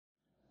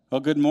Well,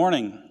 good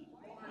morning.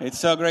 It's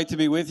so great to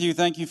be with you.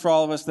 Thank you for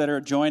all of us that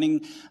are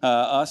joining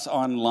us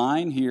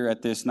online here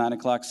at this 9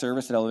 o'clock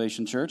service at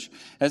Elevation Church.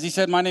 As he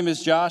said, my name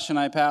is Josh, and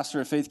I pastor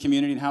a faith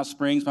community in House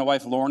Springs. My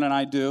wife Lauren and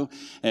I do,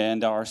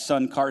 and our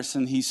son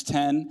Carson, he's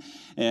 10.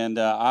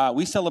 And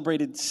we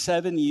celebrated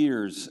 7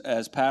 years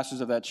as pastors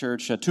of that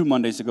church 2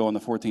 Mondays ago on the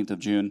 14th of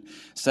June.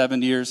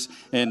 7 years.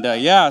 And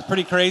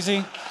pretty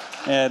crazy.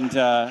 And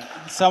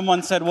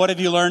someone said, what have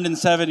you learned in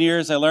 7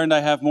 years? I learned I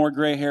have more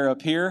gray hair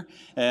up here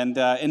and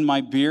in my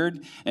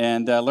beard,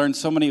 and learned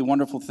so many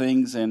wonderful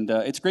things. And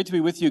it's great to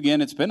be with you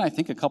again. It's been, I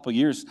think, a couple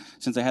years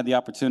since I had the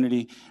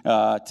opportunity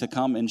to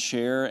come and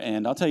share.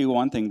 And I'll tell you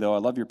one thing, though. I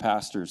love your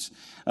pastors.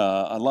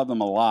 I love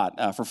them a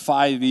lot. For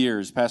 5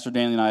 years, Pastor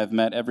Danny and I have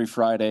met every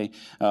Friday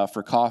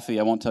for coffee.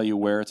 I won't tell you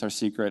where. It's our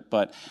secret.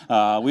 But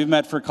we've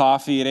met for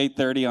coffee at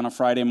 8:30 on a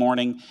Friday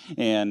morning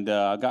and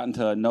gotten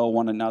to know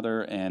one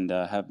another and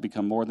have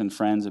become more than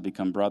friends, have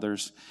become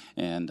brothers,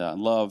 and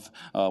love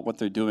what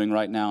they're doing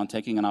right now and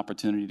taking an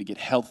opportunity to get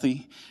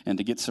healthy and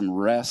to get some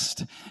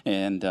rest,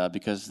 and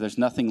because there's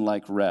nothing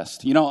like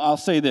rest. You know, I'll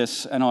say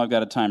this. I know I've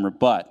got a timer,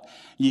 but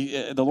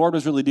the Lord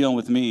was really dealing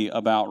with me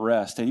about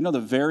rest. And you know, the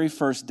very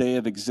first day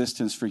of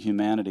existence for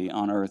humanity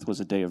on earth was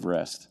a day of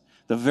rest.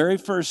 The very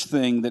first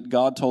thing that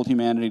God told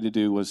humanity to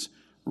do was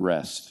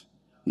rest.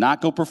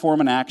 Not go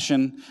perform an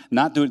action,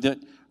 not do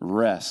it,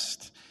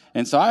 rest.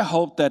 And so I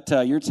hope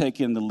that you're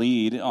taking the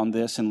lead on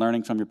this and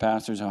learning from your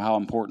pastors how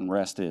important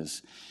rest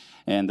is.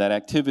 And that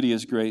activity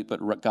is great,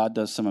 but God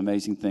does some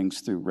amazing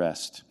things through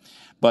rest.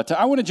 But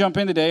I want to jump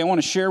in today. I want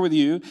to share with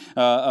you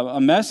a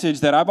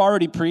message that I've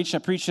already preached. I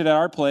preached it at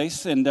our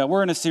place, and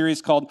we're in a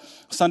series called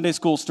Sunday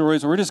School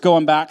Stories, where we're just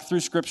going back through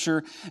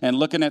Scripture and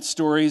looking at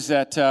stories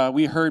that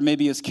we heard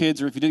maybe as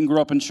kids, or if you didn't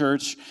grow up in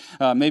church,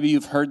 maybe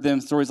you've heard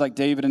them, stories like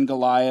David and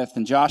Goliath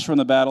and Joshua in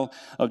the Battle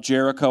of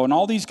Jericho, and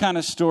all these kind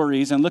of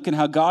stories, and looking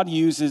how God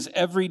uses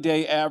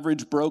everyday,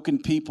 average, broken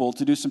people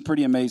to do some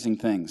pretty amazing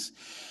things.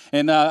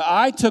 And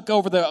I took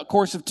over the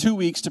course of 2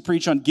 weeks to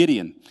preach on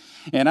Gideon.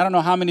 And I don't know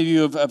how many of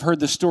you have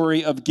heard the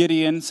story of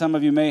Gideon. Some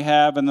of you may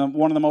have. And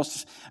one of the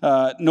most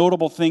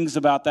notable things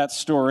about that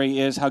story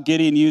is how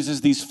Gideon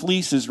uses these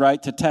fleeces,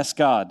 right, to test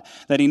God,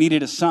 that he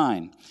needed a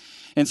sign.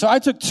 And so I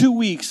took 2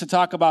 weeks to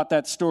talk about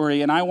that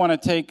story, and I want to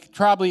take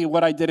probably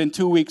what I did in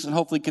 2 weeks and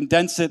hopefully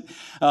condense it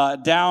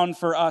down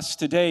for us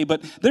today.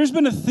 But there's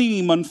been a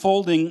theme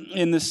unfolding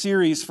in this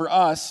series for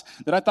us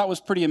that I thought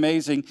was pretty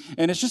amazing,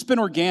 and it's just been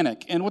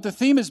organic. And what the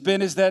theme has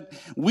been is that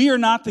we are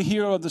not the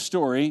hero of the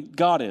story,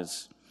 God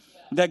is.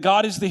 That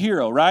God is the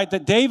hero, right?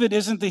 That David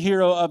isn't the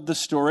hero of the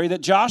story,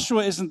 that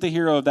Joshua isn't the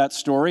hero of that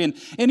story, and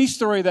any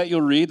story that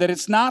you'll read, that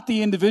it's not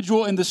the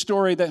individual in the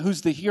story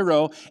who's the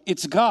hero,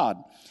 it's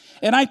God.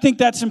 And I think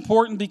that's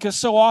important because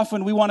so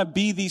often we want to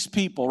be these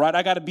people, right?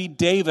 I got to be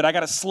David. I got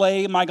to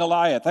slay my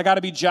Goliath. I got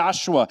to be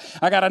Joshua.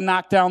 I got to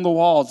knock down the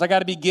walls. I got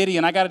to be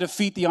Gideon. I got to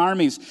defeat the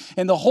armies.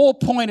 And the whole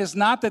point is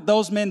not that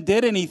those men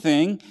did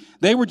anything.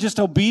 They were just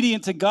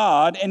obedient to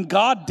God, and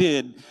God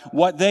did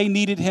what they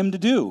needed him to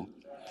do.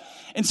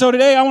 And so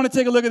today I want to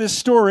take a look at this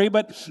story,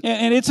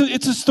 and it's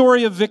a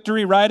story of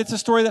victory, right? It's a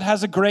story that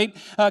has a great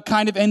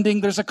kind of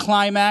ending. There's a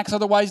climax.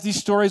 Otherwise, these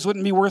stories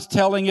wouldn't be worth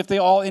telling if they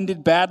all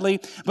ended badly.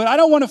 But I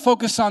don't want to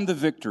focus on the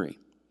victory.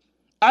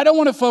 I don't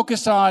want to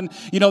focus on,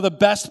 the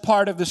best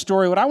part of the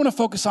story. What I want to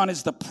focus on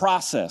is the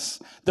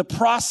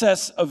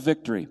process of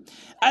victory.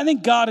 I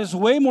think God is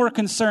way more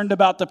concerned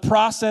about the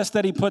process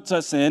that he puts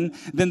us in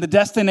than the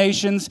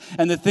destinations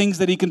and the things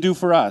that he can do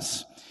for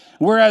us.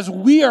 Whereas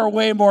we are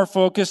way more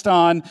focused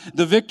on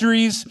the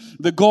victories,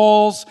 the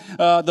goals,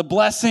 the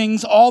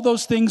blessings, all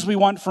those things we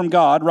want from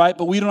God, right?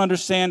 But we don't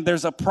understand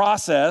there's a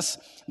process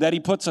that he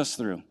puts us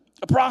through.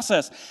 A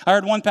process. I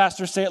heard one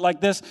pastor say it like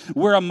this: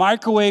 we're a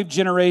microwave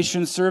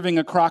generation serving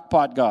a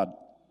crockpot God.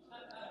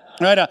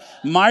 Right? A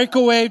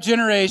microwave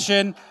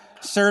generation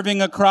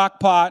serving a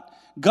crockpot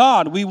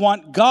God. We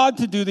want God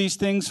to do these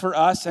things for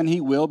us, and he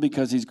will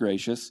because he's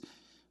gracious.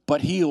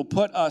 But he will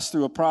put us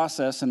through a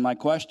process, and my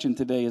question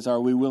today is,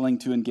 are we willing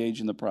to engage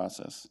in the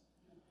process?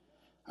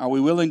 Are we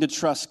willing to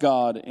trust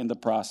God in the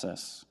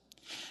process?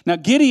 Now,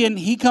 Gideon,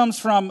 he comes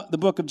from the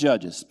book of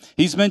Judges.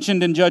 He's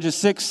mentioned in Judges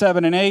 6,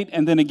 7, and 8,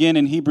 and then again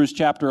in Hebrews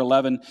chapter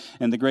 11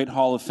 and the great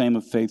Hall of Fame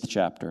of Faith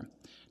chapter.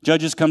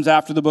 Judges comes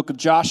after the book of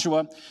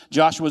Joshua.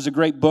 Joshua is a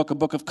great book, a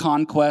book of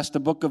conquest, a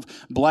book of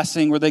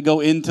blessing where they go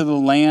into the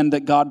land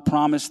that God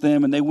promised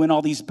them and they win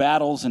all these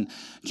battles. And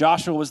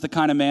Joshua was the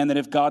kind of man that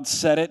if God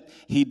said it,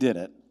 he did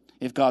it.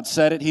 If God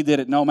said it, he did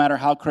it, no matter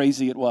how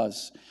crazy it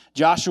was.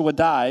 Joshua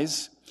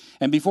dies,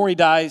 and before he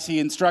dies, he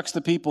instructs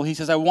the people. He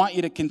says, I want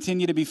you to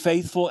continue to be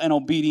faithful and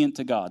obedient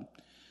to God.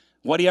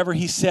 Whatever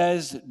he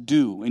says,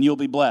 do, and you'll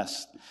be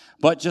blessed.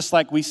 But just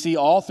like we see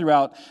all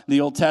throughout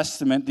the Old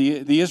Testament,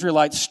 the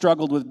Israelites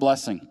struggled with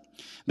blessing.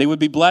 They would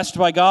be blessed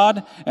by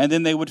God, and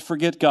then they would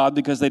forget God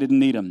because they didn't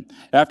need him.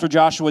 After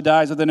Joshua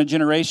dies, within a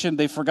generation,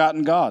 they've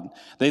forgotten God.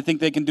 They think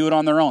they can do it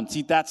on their own.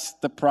 See, that's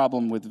the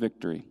problem with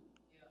victory.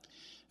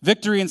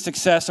 Victory and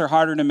success are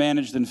harder to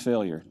manage than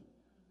failure.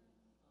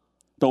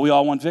 But we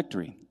all want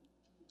victory.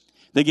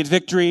 They get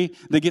victory,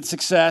 they get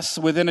success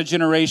within a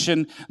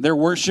generation. They're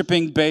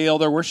worshiping Baal,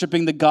 they're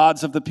worshiping the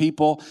gods of the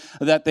people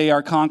that they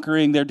are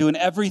conquering. They're doing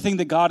everything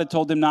that God had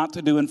told them not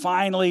to do. And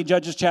finally,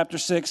 Judges chapter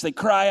 6, they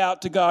cry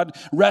out to God,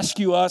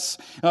 rescue us.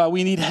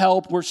 We need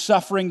help. We're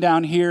suffering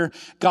down here.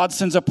 God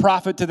sends a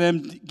prophet to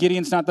them.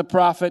 Gideon's not the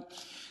prophet.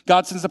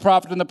 God sends the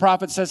prophet, and the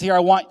prophet says here, I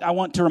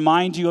want to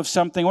remind you of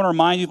something. I want to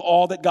remind you of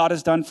all that God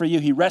has done for you.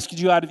 He rescued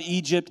you out of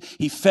Egypt.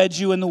 He fed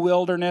you in the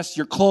wilderness.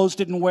 Your clothes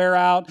didn't wear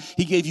out.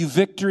 He gave you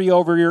victory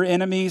over your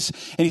enemies.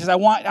 And he says, I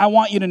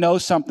want you to know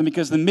something,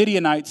 because the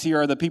Midianites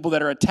here are the people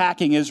that are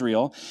attacking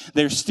Israel.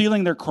 They're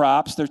stealing their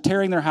crops. They're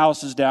tearing their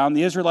houses down.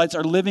 The Israelites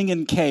are living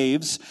in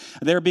caves.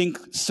 They're being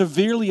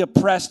severely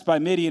oppressed by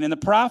Midian. And the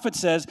prophet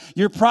says,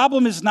 your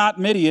problem is not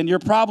Midian. Your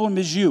problem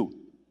is you.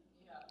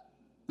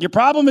 Your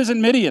problem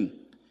isn't Midian.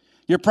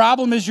 Your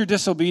problem is your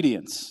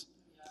disobedience.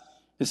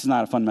 This is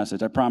not a fun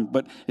message, I promise,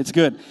 but it's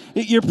good.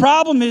 Your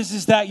problem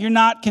is that you're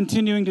not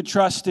continuing to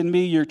trust in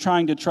me. You're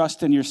trying to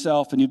trust in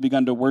yourself, and you've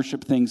begun to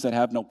worship things that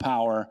have no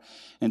power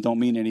and don't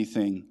mean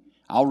anything.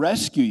 I'll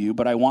rescue you,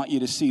 but I want you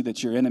to see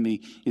that your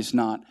enemy is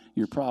not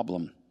your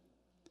problem.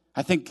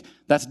 I think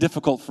that's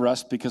difficult for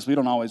us because we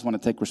don't always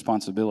want to take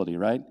responsibility,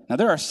 right? Now,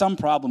 there are some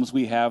problems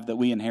we have that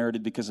we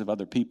inherited because of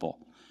other people.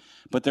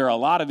 But there are a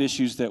lot of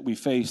issues that we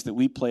face that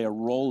we play a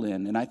role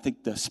in. And I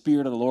think the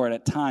Spirit of the Lord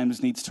at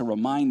times needs to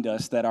remind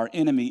us that our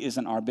enemy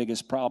isn't our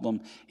biggest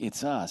problem,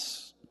 it's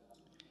us.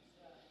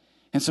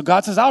 And so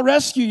God says, I'll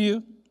rescue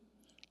you.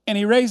 And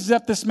he raises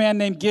up this man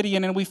named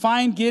Gideon, and we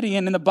find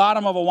Gideon in the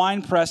bottom of a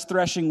wine press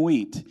threshing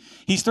wheat.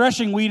 He's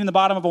threshing wheat in the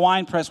bottom of a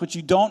wine press, which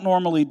you don't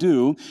normally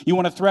do. You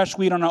want to thresh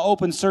wheat on an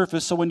open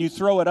surface, so when you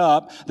throw it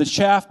up, the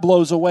chaff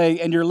blows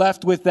away, and you're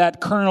left with that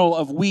kernel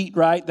of wheat,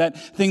 right? That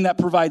thing that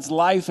provides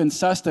life and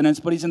sustenance.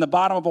 But he's in the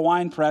bottom of a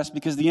wine press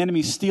because the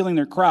enemy's stealing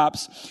their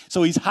crops.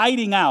 So he's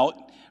hiding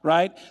out,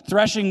 right?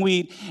 Threshing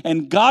wheat.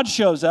 And God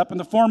shows up in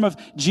the form of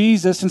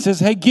Jesus and says,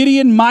 hey,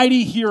 Gideon,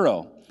 mighty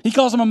hero. He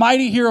calls him a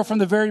mighty hero from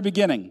the very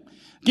beginning.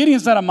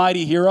 Gideon's not a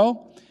mighty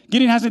hero.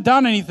 Gideon hasn't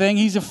done anything.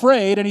 He's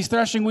afraid, and he's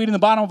threshing wheat in the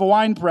bottom of a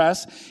wine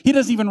press. He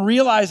doesn't even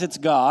realize it's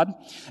God.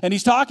 And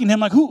he's talking to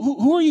him like,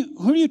 who are you?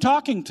 Who are you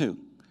talking to?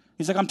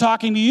 He's like, I'm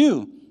talking to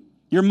you.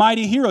 You're a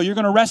mighty hero. You're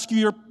going to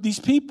rescue these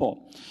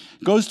people.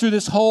 Goes through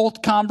this whole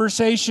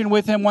conversation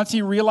with him. Once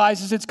he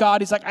realizes it's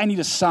God, he's like, I need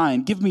a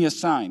sign. Give me a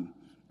sign.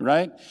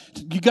 Right?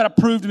 You got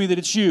to prove to me that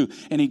it's you.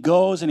 And he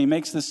goes and he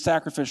makes this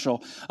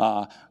sacrificial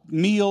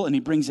meal, and he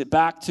brings it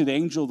back to the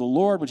angel of the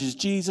Lord, which is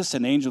Jesus.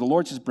 And the angel of the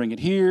Lord says, bring it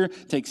here,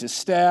 takes his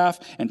staff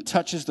and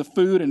touches the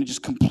food, and it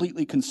just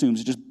completely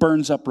consumes. It just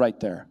burns up right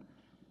there.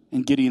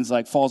 And Gideon's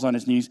like, falls on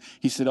his knees.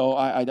 He said, oh,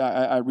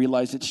 I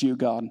realize it's you,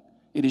 God.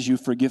 It is you.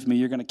 Forgive me.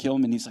 You're going to kill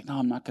him. And he's like, no,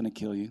 I'm not going to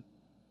kill you.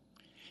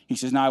 He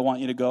says, now I want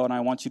you to go, and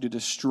I want you to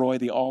destroy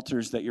the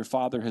altars that your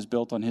father has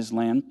built on his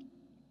land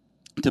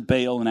to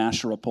Baal and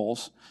Asherah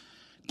poles.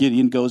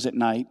 Gideon goes at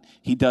night.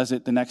 He does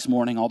it the next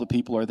morning. All the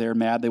people are there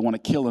mad. They want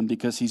to kill him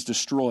because he's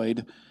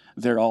destroyed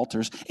their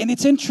altars. And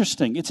it's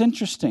interesting.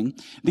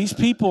 These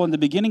people in the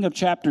beginning of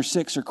chapter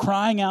 6 are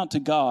crying out to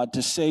God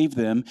to save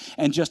them.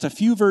 And just a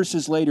few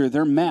verses later,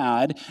 they're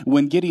mad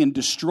when Gideon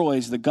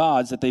destroys the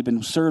gods that they've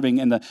been serving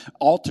in the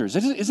altars.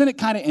 Isn't it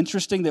kind of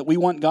interesting that we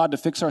want God to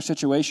fix our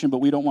situation, but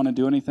we don't want to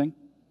do anything?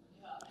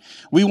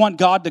 We want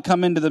God to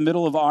come into the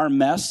middle of our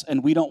mess,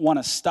 and we don't want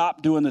to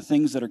stop doing the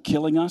things that are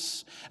killing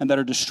us and that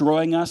are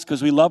destroying us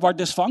because we love our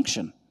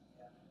dysfunction.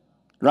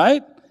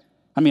 Right?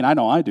 I mean, I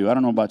know I do. I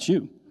don't know about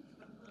you.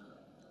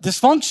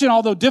 Dysfunction,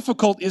 although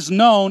difficult, is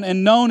known,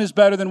 and known is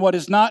better than what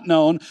is not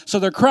known. So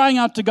they're crying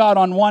out to God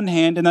on one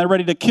hand, and they're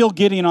ready to kill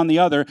Gideon on the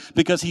other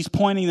because he's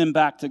pointing them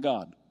back to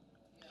God.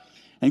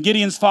 And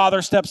Gideon's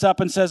father steps up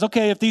and says,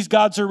 okay, if these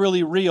gods are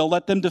really real,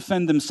 let them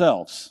defend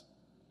themselves.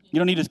 You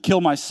don't need to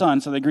kill my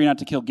son, so they agree not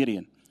to kill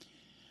Gideon.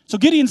 So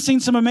Gideon's seen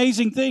some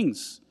amazing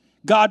things.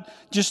 God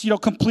just,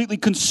 completely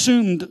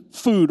consumed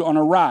food on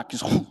a rock.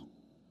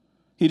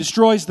 He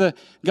destroys the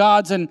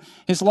gods, and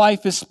his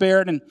life is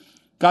spared. And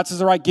God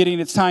says, all right, Gideon,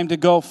 it's time to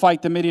go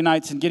fight the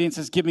Midianites. And Gideon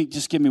says, give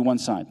me one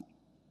sign.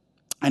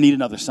 I need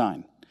another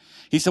sign.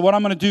 He said, what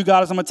I'm going to do,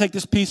 God, is I'm going to take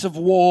this piece of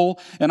wool,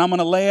 and I'm going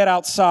to lay it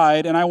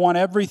outside, and I want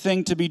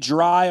everything to be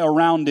dry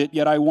around it,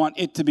 yet I want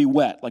it to be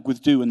wet, like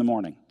with dew in the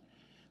morning.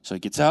 So he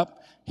gets up.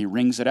 He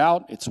wrings it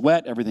out. It's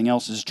wet. Everything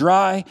else is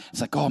dry.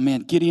 It's like, oh,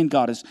 man, Gideon,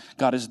 God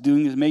is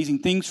doing amazing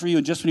things for you.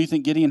 And just when you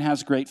think Gideon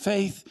has great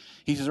faith,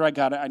 he says, all right,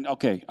 God,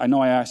 I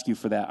know I asked you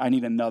for that. I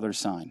need another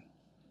sign.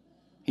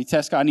 He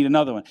tests God. I need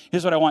another one.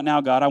 Here's what I want now,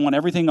 God. I want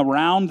everything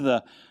around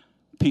the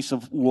piece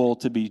of wool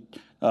to be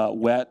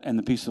wet and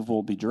the piece of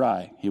wool be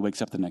dry. He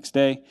wakes up the next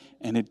day,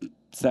 and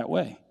it's that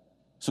way.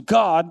 So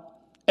God,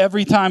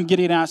 every time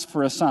Gideon asked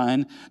for a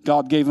sign,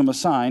 God gave him a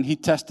sign. He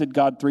tested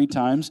God 3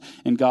 times,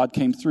 and God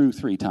came through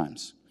 3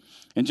 times.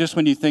 And just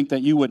when you think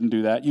that you wouldn't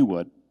do that, you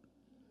would.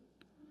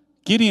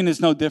 Gideon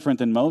is no different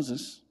than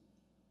Moses.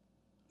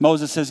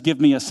 Moses says, give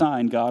me a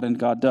sign, God, and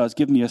God does.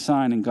 Give me a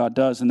sign, and God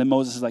does. And then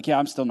Moses is like, yeah,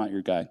 I'm still not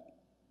your guy.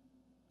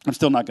 I'm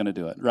still not going to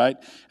do it, right?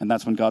 And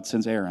that's when God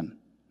sends Aaron.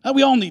 Now,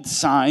 we all need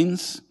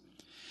signs.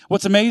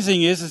 What's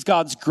amazing is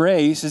God's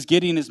grace, as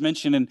Gideon is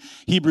mentioned in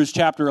Hebrews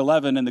chapter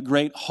 11 in the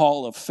great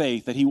hall of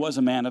faith, that he was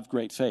a man of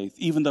great faith,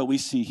 even though we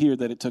see here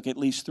that it took at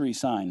least 3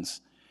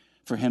 signs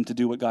for him to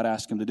do what God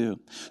asked him to do.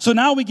 So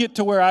now we get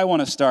to where I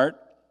want to start,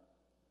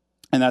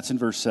 and that's in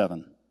verse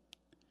 7.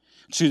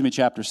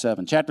 Chapter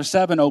 7. Chapter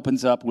 7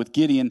 opens up with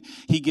Gideon.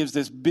 He gives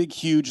this big,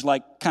 huge,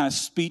 kind of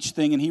speech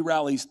thing, and he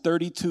rallies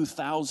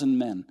 32,000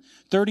 men.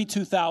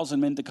 32,000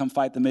 men to come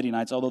fight the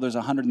Midianites, although there's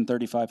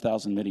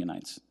 135,000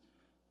 Midianites.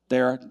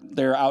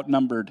 They're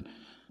outnumbered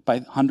by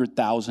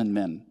 100,000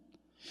 men.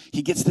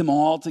 He gets them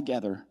all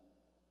together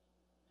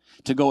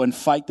to go and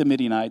fight the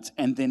Midianites,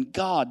 and then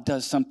God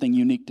does something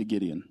unique to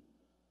Gideon.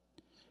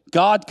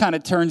 God kind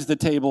of turns the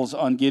tables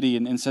on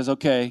Gideon and says,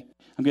 okay,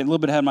 I'm getting a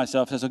little bit ahead of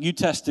myself. He says, you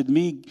tested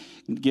me,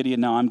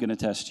 Gideon, now I'm going to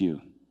test you.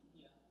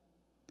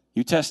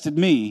 You tested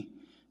me,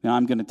 now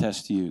I'm going to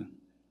test you.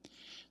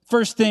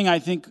 First thing I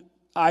think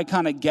I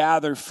kind of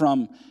gather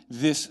from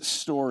this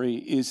story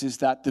is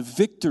that the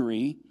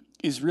victory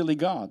is really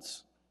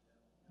God's.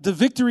 The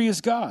victory is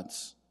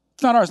God's.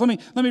 It's not ours.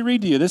 Let me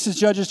read to you. This is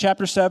Judges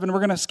chapter 7. We're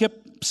going to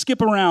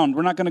skip around.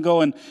 We're not going to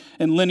go in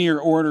linear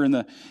order in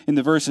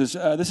the verses.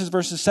 This is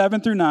verses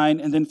 7 through 9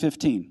 and then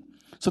 15.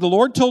 So the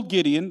Lord told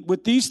Gideon,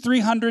 with these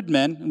 300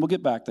 men, and we'll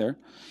get back there,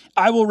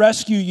 I will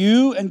rescue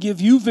you and give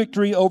you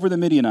victory over the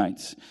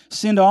Midianites.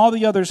 Send all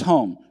the others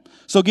home.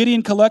 So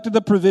Gideon collected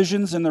the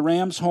provisions and the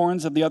ram's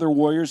horns of the other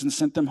warriors and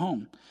sent them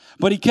home.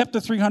 But he kept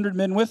the 300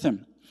 men with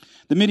him.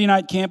 The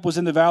Midianite camp was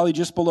in the valley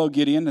just below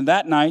Gideon, and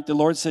that night the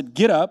Lord said,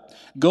 get up,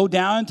 go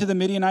down to the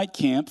Midianite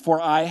camp,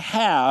 for I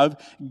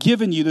have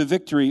given you the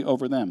victory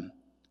over them.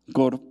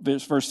 Go to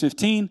verse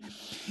 15.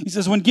 He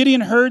says, when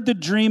Gideon heard the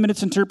dream and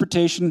its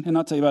interpretation, and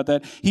I'll tell you about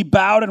that, he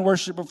bowed and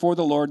worshiped before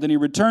the Lord. Then he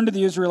returned to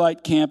the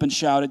Israelite camp and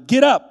shouted,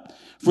 get up,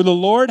 for the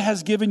Lord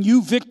has given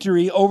you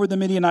victory over the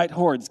Midianite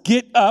hordes.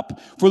 Get up,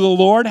 for the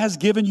Lord has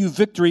given you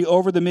victory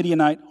over the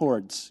Midianite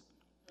hordes.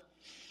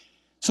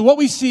 So what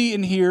we see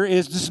in here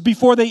is this is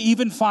before they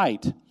even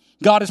fight.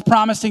 God is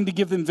promising to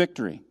give them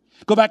victory.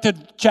 Go back to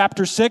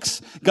chapter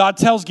 6. God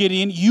tells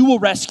Gideon, you will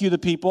rescue the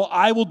people.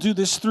 I will do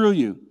this through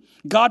you.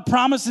 God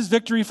promises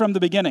victory from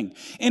the beginning.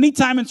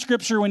 Anytime in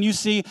Scripture when you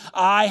see,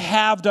 I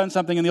have done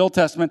something in the Old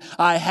Testament,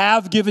 I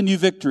have given you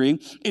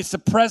victory, it's the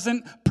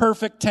present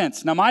perfect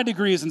tense. Now, my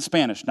degree is in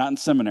Spanish, not in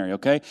seminary,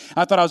 okay?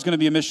 I thought I was going to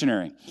be a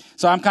missionary.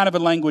 So I'm kind of a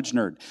language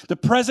nerd. The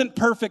present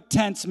perfect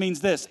tense means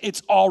this,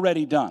 it's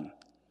already done.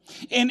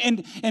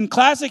 In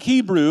classic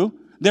Hebrew,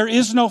 there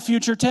is no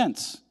future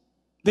tense.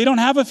 They don't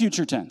have a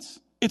future tense.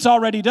 It's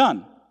already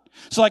done.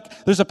 So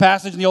there's a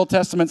passage in the Old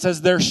Testament that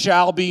says, there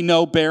shall be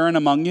no barren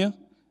among you.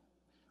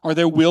 Or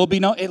there will be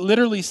no. It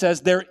literally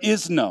says there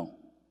is no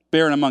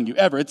barren among you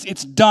ever.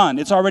 It's done.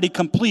 It's already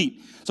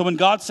complete. So when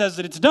God says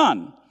that it's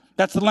done,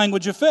 that's the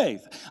language of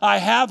faith. I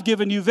have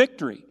given you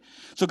victory.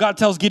 So God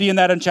tells Gideon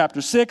that in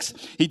chapter 6.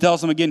 He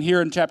tells him again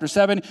here in chapter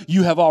 7,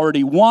 you have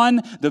already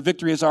won. The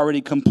victory is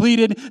already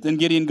completed. Then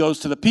Gideon goes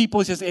to the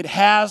people. He says, it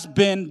has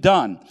been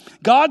done.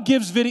 God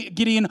gives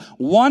Gideon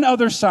one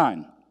other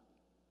sign.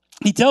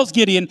 He tells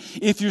Gideon,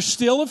 if you're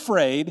still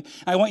afraid,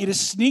 I want you to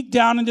sneak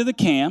down into the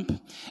camp,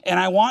 and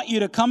I want you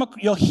to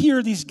you'll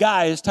hear these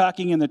guys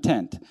talking in the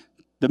tent,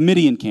 the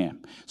Midian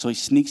camp. So he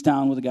sneaks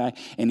down with a guy,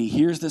 and he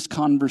hears this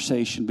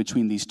conversation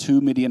between these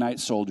 2 Midianite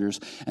soldiers,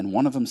 and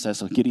one of them says,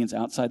 so Gideon's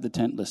outside the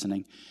tent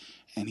listening,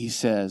 and he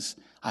says,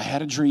 I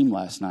had a dream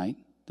last night,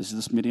 this is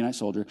this Midianite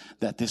soldier,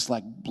 that this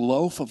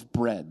loaf of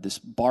bread, this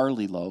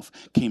barley loaf,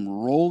 came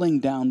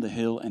rolling down the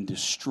hill and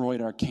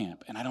destroyed our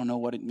camp, and I don't know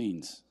what it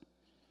means.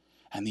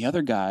 And the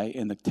other guy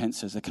in the tent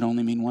says it can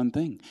only mean one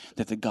thing,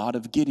 that the God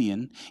of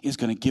Gideon is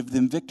going to give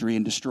them victory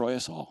and destroy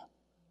us all.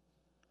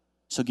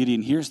 So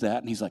Gideon hears that,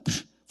 and he's like,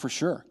 for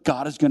sure,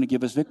 God is going to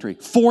give us victory.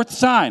 Fourth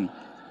sign,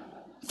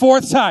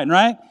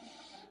 right?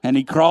 And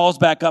he crawls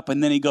back up,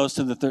 and then he goes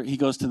to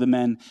the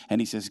men, and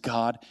he says,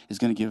 God is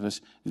going to give us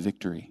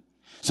victory.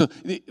 So,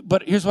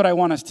 but here's what I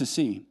want us to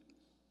see.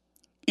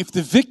 If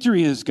the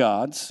victory is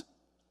God's,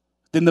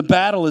 then the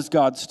battle is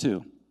God's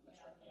too.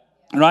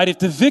 Right? If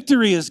the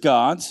victory is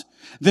God's,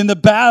 then the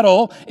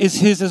battle is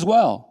his as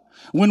well.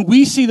 When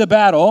we see the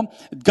battle,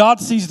 God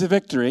sees the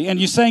victory. And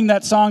you sang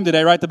that song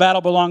today, right? The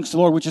battle belongs to the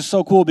Lord, which is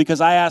so cool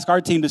because I asked our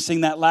team to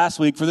sing that last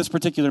week for this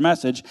particular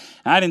message.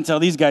 And I didn't tell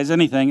these guys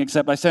anything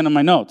except I sent them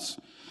my notes.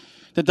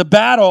 That the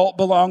battle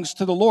belongs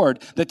to the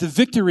Lord, that the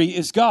victory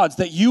is God's,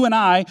 that you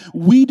and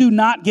we do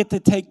not get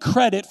to take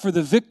credit for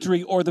the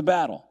victory or the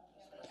battle.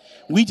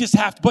 We just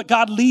have to, but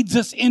God leads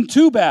us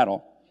into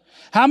battle.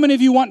 How many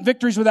of you want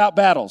victories without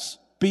battles?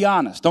 Be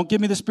honest. Don't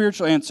give me the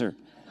spiritual answer.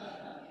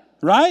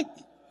 Right?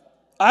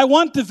 I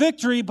want the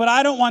victory, but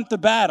I don't want the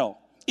battle.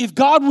 If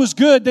God was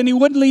good, then he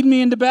wouldn't lead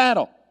me into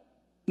battle.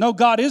 No,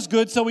 God is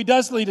good, so he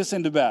does lead us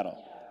into battle.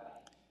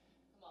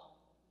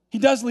 He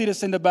does lead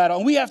us into battle.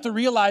 And we have to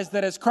realize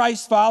that as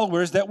Christ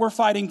followers, that we're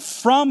fighting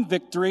from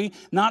victory,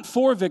 not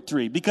for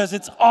victory, because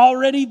it's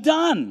already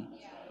done.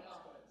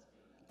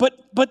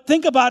 But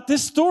think about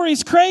this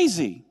story's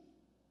crazy.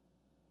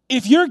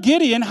 If you're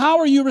Gideon, how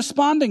are you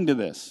responding to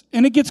this?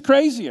 And it gets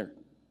crazier.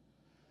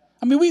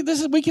 I mean,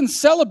 we can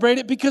celebrate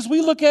it because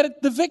we look at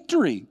it the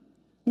victory.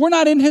 We're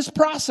not in his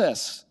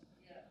process,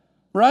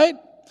 right?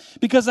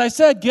 Because I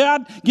said,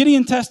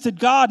 Gideon tested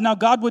God. Now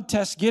God would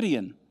test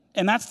Gideon.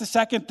 And that's the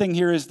second thing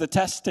here is the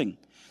testing.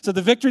 So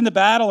the victory and the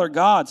battle are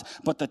God's,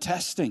 but the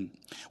testing.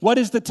 What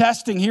is the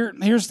testing?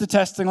 Here's the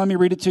testing. Let me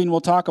read it to you and we'll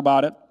talk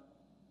about it.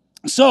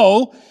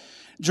 So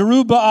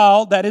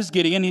Jerubbaal, that is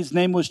Gideon, his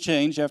name was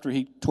changed after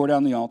he tore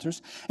down the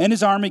altars, and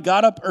his army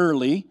got up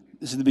early.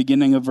 This is the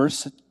beginning of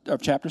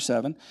chapter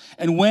 7,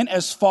 and went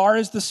as far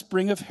as the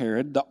spring of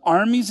Harod. The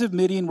armies of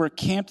Midian were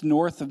camped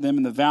north of them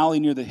in the valley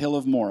near the hill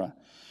of Moreh.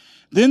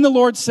 Then the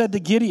Lord said to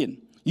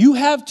Gideon, "You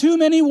have too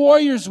many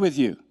warriors with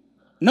you."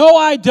 "No,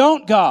 I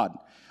don't, God.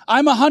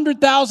 I'm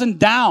 100,000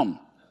 down.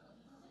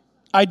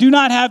 I do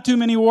not have too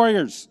many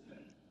warriors."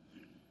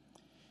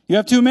 "You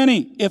have too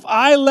many. If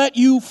I let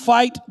you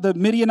fight the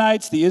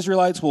Midianites, the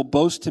Israelites will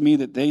boast to me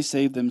that they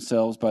saved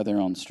themselves by their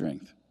own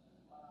strength.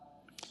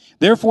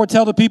 Therefore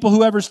tell the people,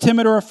 whoever's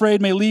timid or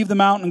afraid may leave the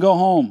mountain and go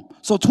home."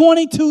 So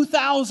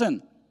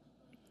 22,000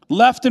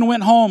 left and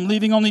went home,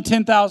 leaving only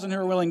 10,000 who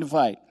were willing to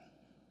fight.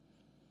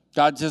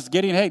 God says,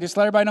 Gideon, hey, just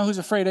let everybody know who's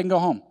afraid they can go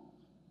home.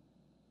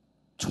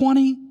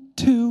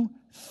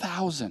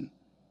 22,000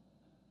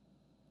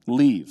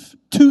 leave.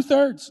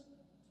 2/3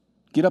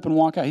 get up and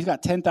walk out. He's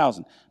got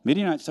 10,000.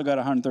 Midianites still got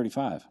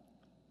 135.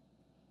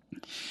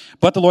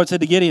 But the Lord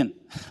said to Gideon,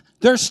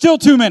 "There's still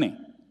too many.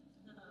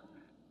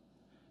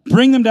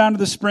 Bring them down to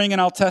the spring,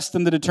 and I'll test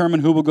them to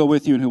determine who will go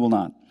with you and who will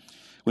not."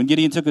 When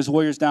Gideon took his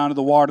warriors down to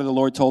the water, the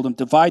Lord told him,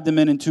 "Divide the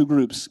men in 2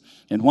 groups.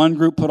 In one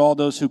group, put all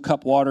those who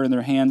cup water in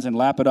their hands and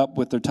lap it up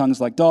with their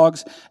tongues like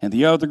dogs. And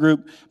the other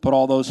group, put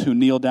all those who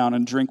kneel down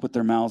and drink with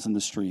their mouths in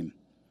the stream."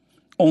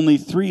 Only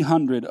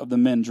 300 of the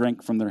men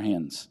drank from their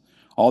hands.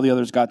 All the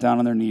others got down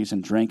on their knees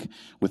and drank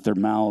with their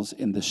mouths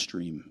in the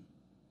stream.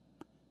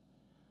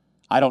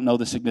 I don't know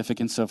the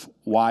significance of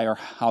why or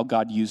how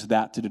God used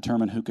that to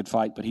determine who could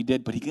fight, but he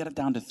did. But he got it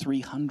down to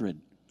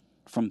 300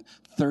 from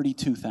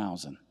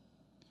 32,000.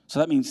 So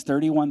that means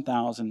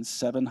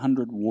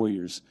 31,700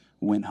 warriors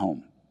went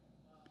home.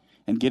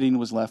 And Gideon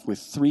was left with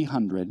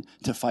 300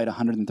 to fight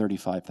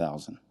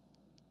 135,000.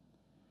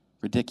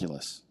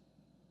 Ridiculous.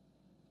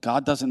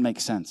 God doesn't make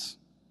sense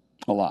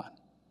a lot,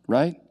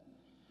 right?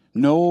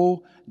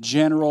 No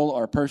general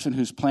or person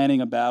who's planning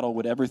a battle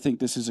would ever think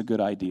this is a good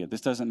idea. This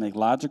doesn't make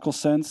logical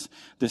sense.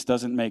 This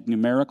doesn't make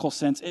numerical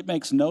sense. It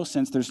makes no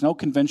sense. There's no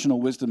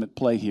conventional wisdom at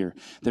play here.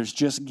 There's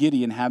just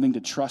Gideon having to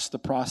trust the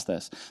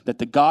process. That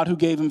the God who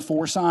gave him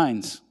 4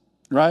 signs,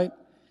 right?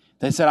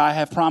 They said, "I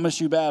have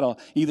promised you battle."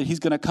 Either he's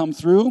going to come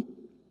through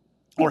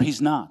or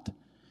he's not.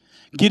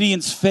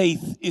 Gideon's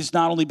faith is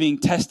not only being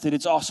tested,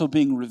 it's also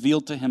being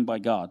revealed to him by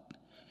God.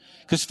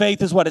 Because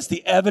faith is what? It's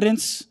the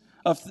evidence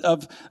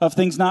of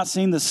things not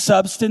seen, the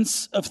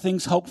substance of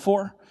things hoped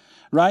for,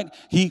 right?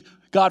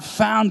 God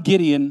found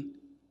Gideon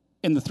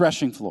in the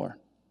threshing floor,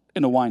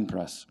 in a wine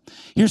press.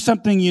 Here's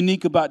something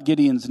unique about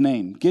Gideon's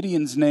name.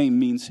 Gideon's name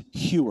means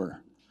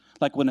hewer.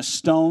 Like when a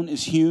stone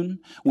is hewn,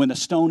 when a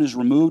stone is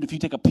removed, if you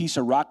take a piece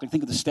of rock, like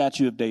think of the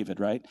statue of David,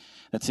 right?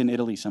 That's in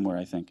Italy somewhere,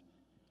 I think.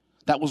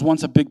 That was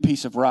once a big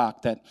piece of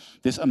rock that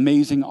this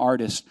amazing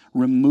artist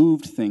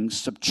removed things,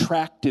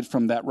 subtracted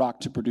from that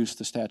rock to produce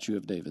the statue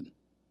of David.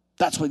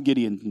 That's what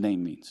Gideon's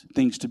name means.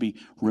 Things to be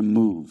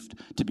removed,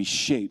 to be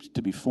shaped,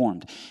 to be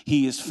formed.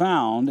 He is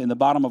found in the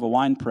bottom of a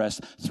wine press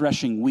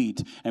threshing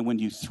wheat. And when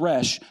you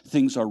thresh,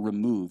 things are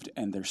removed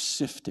and they're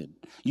sifted.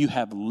 You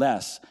have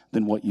less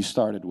than what you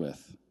started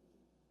with.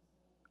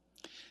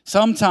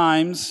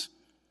 Sometimes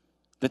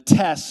the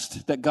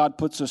test that God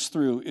puts us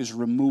through is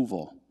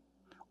removal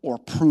or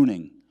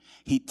pruning.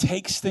 He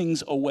takes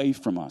things away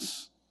from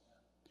us.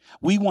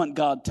 We want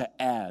God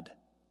to add.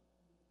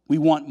 We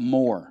want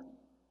more,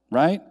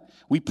 right?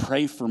 We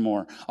pray for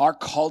more. Our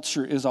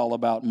culture is all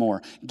about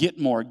more. Get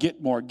more,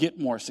 get more, get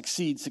more.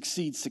 Succeed,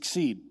 succeed,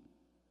 succeed.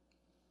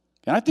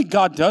 And I think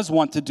God does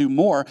want to do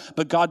more,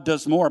 but God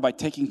does more by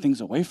taking things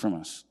away from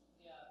us.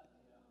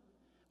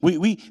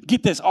 We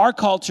get this. Our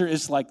culture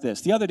is like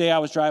this. The other day I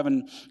was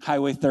driving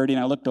Highway 30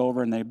 and I looked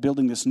over and they're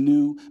building this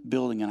new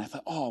building and I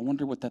thought, I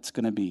wonder what that's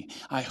going to be.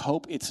 I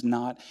hope it's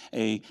not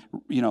a,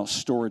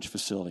 storage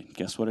facility.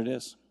 Guess what it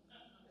is?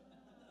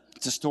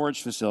 It's a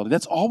storage facility.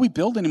 That's all we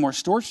build anymore,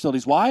 storage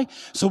facilities. Why?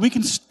 So we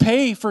can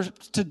pay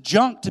to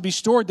junk to be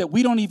stored that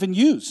we don't even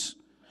use.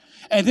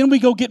 And then we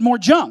go get more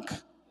junk.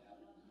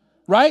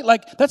 Right?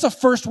 Like, that's a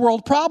first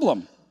world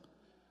problem.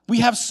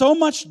 We have so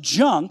much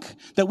junk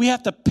that we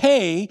have to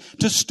pay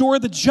to store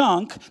the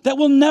junk that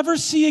we'll never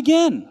see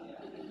again.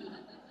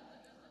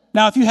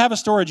 Now, if you have a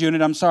storage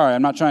unit, I'm sorry,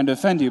 I'm not trying to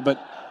offend you, but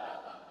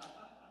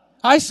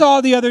I saw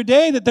the other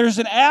day that there's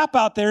an app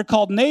out there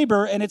called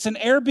Neighbor, and it's an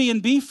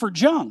Airbnb for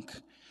junk,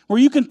 where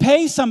you can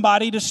pay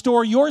somebody to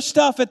store your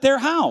stuff at their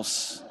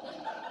house.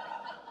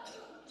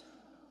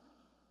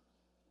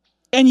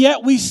 And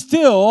yet we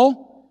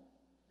still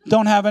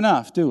don't have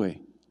enough, do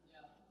we?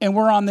 And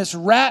we're on this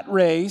rat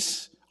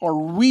race or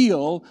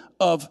wheel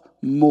of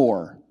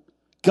more.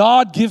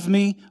 God, give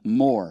me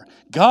more.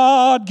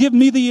 God, give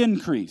me the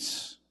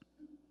increase.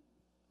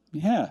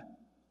 Yeah.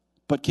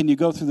 But can you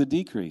go through the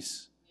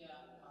decrease?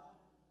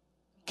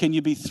 Can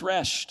you be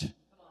threshed?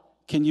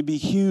 Can you be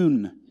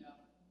hewn?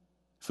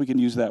 If we can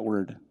use that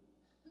word.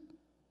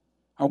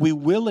 Are we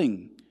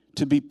willing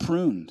to be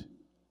pruned?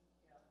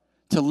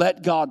 To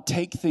let God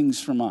take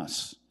things from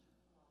us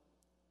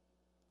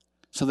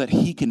so that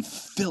he can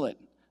fill it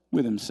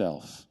with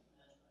himself.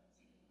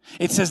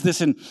 It says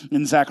this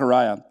in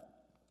Zechariah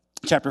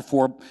chapter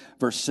 4,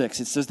 verse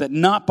 6. It says that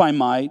not by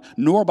might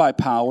nor by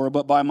power,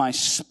 but by my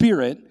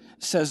Spirit,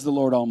 says the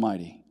Lord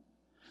Almighty.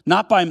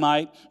 Not by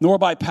might nor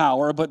by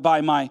power, but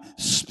by my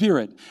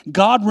Spirit.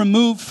 God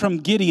removed from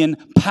Gideon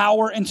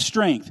power and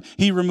strength.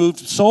 He removed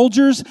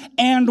soldiers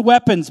and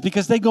weapons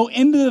because they go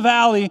into the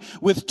valley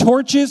with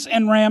torches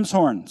and ram's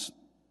horns.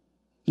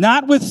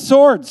 Not with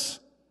swords.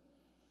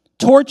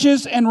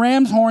 Torches and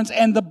ram's horns.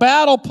 And the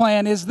battle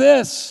plan is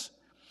this.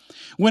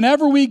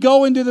 Whenever we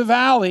go into the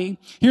valley,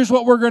 here's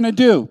what we're going to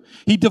do.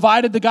 He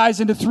divided the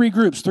guys into three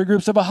groups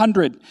of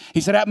 100.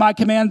 He said, at my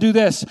command, do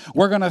this.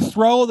 We're going to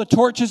throw the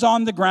torches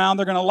on the ground.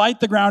 They're going to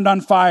light the ground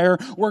on fire.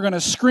 We're going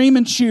to scream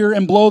and cheer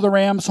and blow the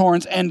ram's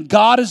horns. And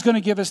God is going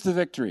to give us the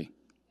victory.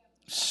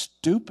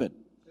 Stupid,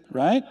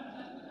 right?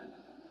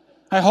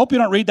 I hope you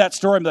don't read that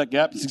story and be like,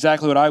 yep, it's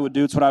exactly what I would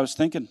do. It's what I was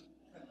thinking.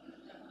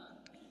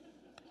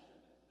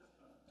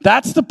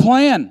 That's the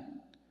plan.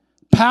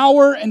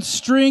 Power and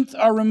strength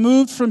are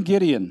removed from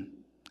Gideon.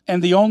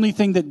 And the only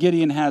thing that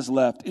Gideon has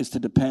left is to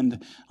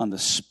depend on the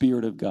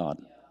Spirit of God.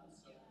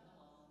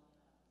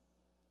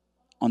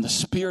 On the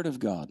Spirit of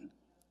God.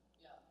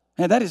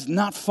 And that is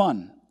not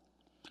fun.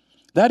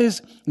 That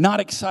is not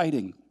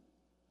exciting.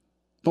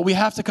 But we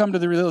have to come to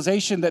the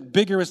realization that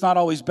bigger is not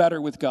always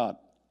better with God.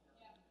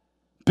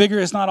 Bigger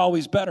is not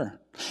always better.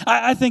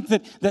 I think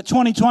that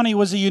 2020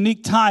 was a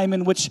unique time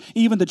in which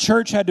even the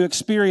church had to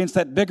experience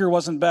that bigger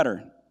wasn't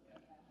better.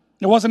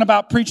 It wasn't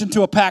about preaching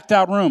to a packed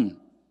out room.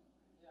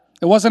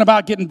 It wasn't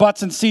about getting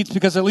butts and seats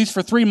because at least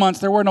for 3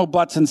 months there were no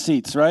butts and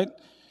seats, right?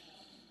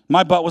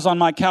 My butt was on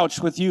my couch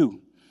with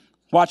you,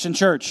 watching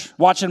church,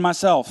 watching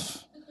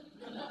myself,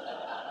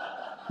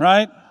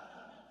 right?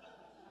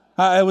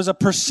 It was a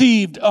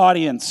perceived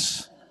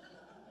audience.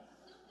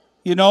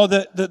 You know,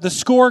 the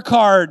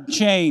scorecard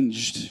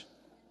changed,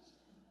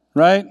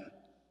 right?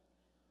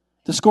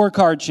 The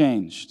scorecard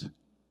changed.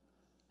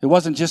 It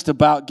wasn't just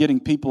about getting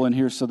people in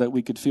here so that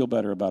we could feel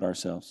better about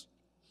ourselves.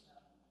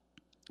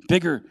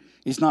 Bigger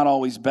is not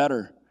always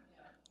better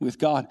with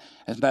God.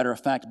 As a matter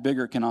of fact,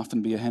 bigger can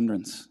often be a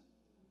hindrance.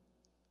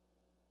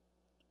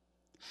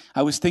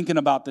 I was thinking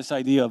about this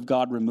idea of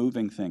God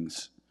removing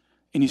things,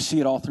 and you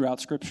see it all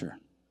throughout Scripture.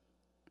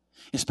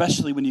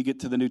 Especially when you get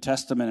to the New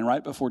Testament and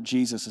right before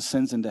Jesus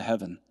ascends into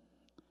heaven,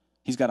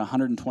 he's got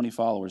 120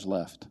 followers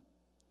left.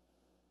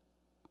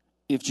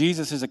 If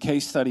Jesus is a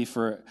case study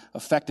for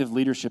effective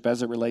leadership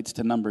as it relates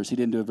to numbers, he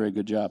didn't do a very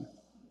good job.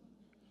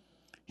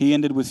 He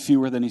ended with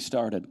fewer than he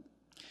started.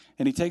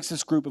 And he takes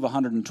this group of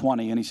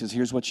 120 and he says,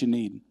 here's what you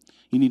need.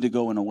 You need to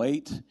go and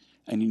wait,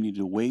 and you need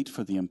to wait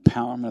for the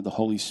empowerment of the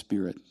Holy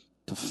Spirit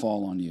to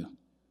fall on you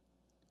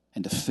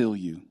and to fill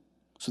you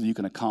so that you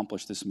can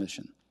accomplish this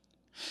mission.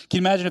 Can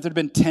you imagine if there had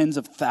been tens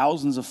of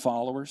thousands of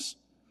followers?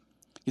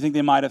 You think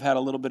they might have had a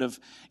little bit of,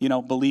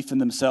 belief in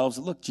themselves.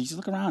 Look, Jesus,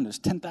 look around. There's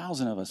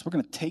 10,000 of us. We're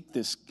going to take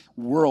this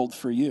world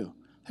for you.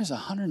 There's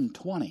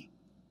 120.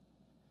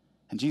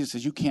 And Jesus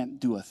says, you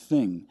can't do a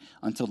thing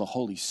until the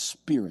Holy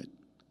Spirit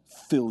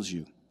fills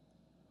you.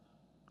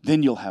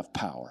 Then you'll have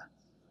power.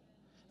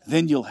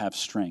 Then you'll have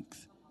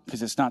strength.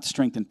 Because it's not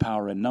strength and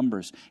power in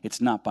numbers.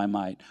 It's not by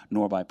might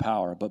nor by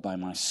power, but by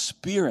my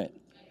Spirit,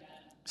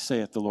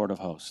 saith the Lord of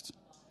hosts.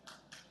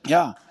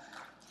 Yeah.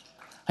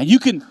 And you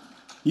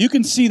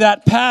can see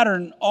that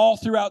pattern all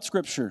throughout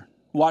Scripture.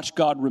 Watch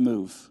God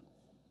remove.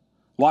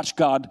 Watch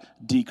God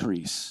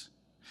decrease.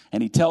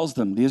 And he tells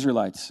them, the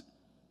Israelites,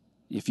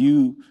 if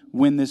you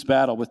win this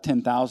battle with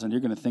 10,000, you're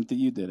going to think that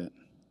you did it.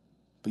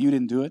 But you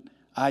didn't do it.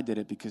 I did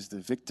it because the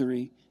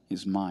victory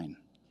is mine.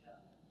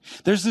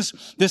 There's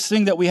this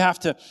thing that we have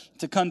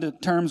to come to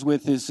terms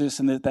with is this,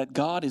 and that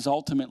God is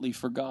ultimately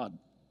for God.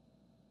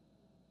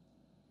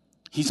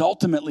 He's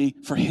ultimately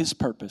for his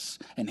purpose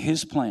and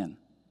his plan.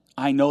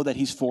 I know that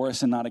he's for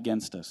us and not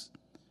against us.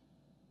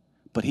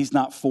 But he's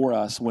not for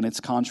us when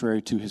it's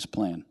contrary to his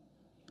plan.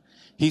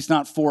 He's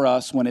not for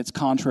us when it's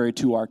contrary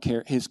to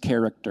his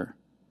character.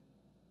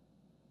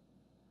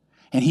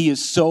 And he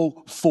is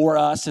so for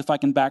us, if I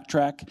can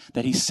backtrack,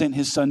 that he sent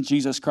his son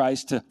Jesus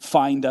Christ to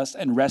find us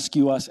and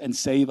rescue us and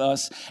save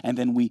us. And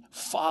then we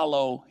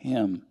follow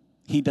him.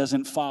 He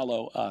doesn't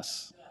follow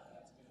us.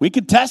 We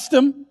could test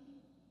him.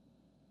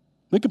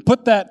 We could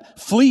put that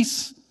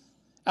fleece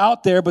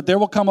out there, but there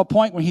will come a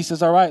point when he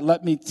says, all right,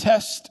 let me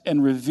test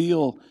and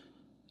reveal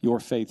your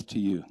faith to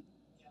you.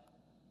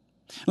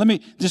 Let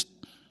me just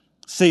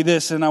say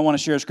this, and I want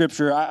to share a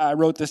scripture. I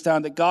wrote this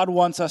down, that God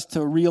wants us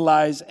to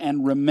realize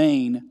and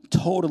remain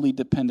totally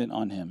dependent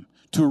on him.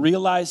 To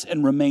realize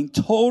and remain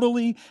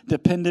totally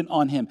dependent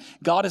on him.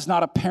 God is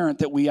not a parent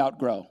that we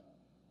outgrow.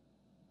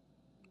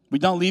 We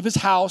don't leave his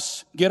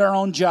house, get our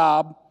own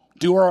job,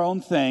 do our own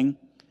thing.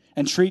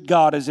 and treat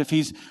God as if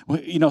he's,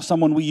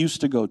 someone we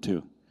used to go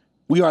to.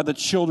 We are the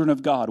children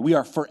of God. We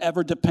are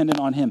forever dependent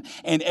on him.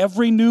 And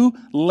every new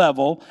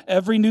level,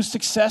 every new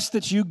success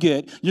that you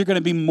get, you're going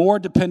to be more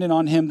dependent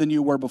on him than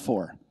you were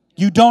before.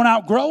 You don't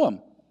outgrow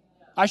him.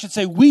 I should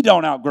say we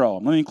don't outgrow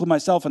him. Let me include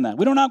myself in that.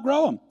 We don't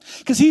outgrow him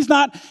because he's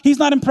not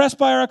impressed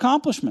by our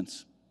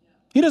accomplishments.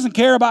 He doesn't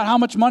care about how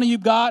much money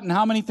you've got and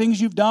how many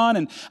things you've done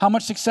and how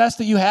much success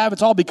that you have.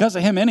 It's all because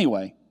of him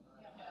anyway.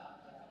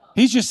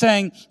 He's just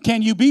saying,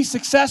 can you be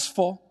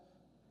successful?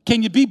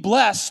 Can you be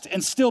blessed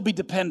and still be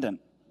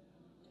dependent?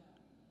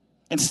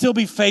 And still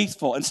be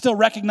faithful and still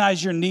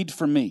recognize your need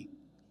for me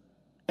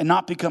and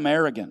not become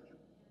arrogant.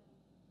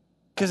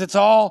 Because it's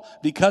all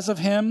because of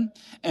him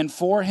and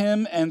for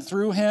him and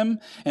through him.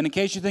 And in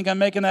case you think I'm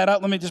making that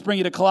up, let me just bring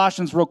you to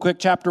Colossians real quick,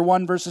 chapter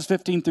 1, verses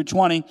 15 through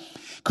 20.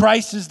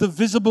 Christ is the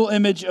visible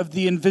image of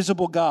the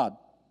invisible God.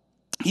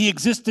 He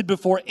existed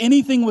before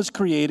anything was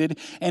created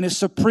and is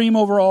supreme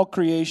over all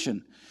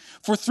creation.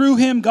 For through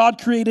him, God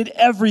created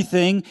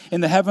everything in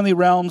the heavenly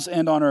realms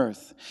and on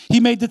earth. He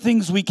made the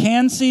things we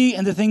can see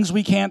and the things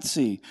we can't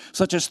see,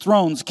 such as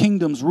thrones,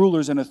 kingdoms,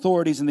 rulers, and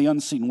authorities in the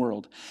unseen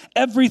world.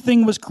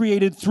 Everything was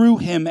created through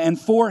him and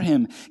for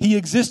him. He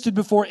existed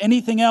before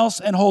anything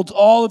else and holds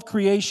all of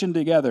creation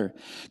together.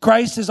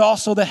 Christ is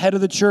also the head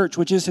of the church,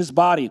 which is his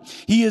body.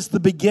 He is the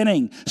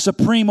beginning,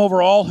 supreme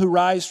over all who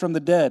rise from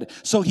the dead.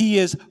 So he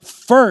is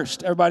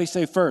first. Everybody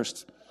say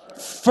first.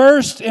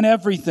 First in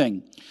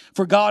everything.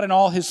 For God in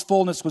all his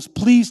fullness was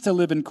pleased to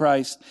live in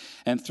Christ,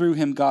 and through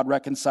him God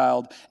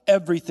reconciled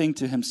everything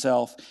to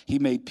himself. He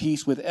made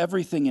peace with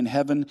everything in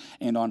heaven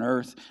and on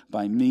earth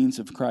by means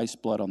of Christ's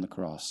blood on the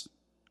cross.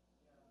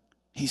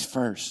 He's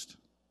first.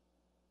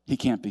 He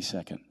can't be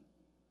second.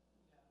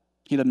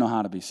 He doesn't know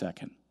how to be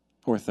second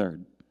or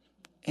third.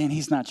 And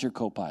he's not your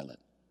co-pilot.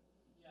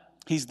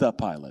 He's the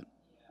pilot.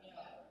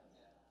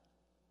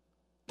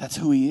 That's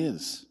who he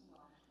is.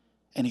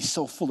 And he's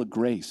so full of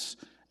grace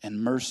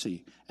and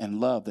mercy and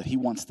love that he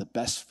wants the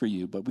best for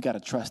you. But we got to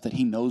trust that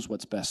he knows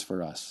what's best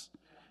for us.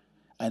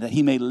 And that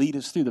he may lead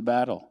us through the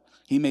battle.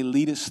 He may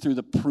lead us through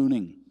the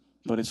pruning,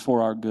 but it's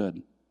for our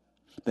good.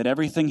 That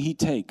everything he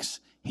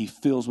takes, he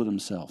fills with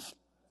himself.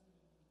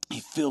 He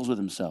fills with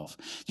himself.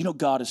 You know,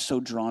 God is so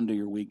drawn to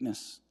your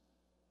weakness.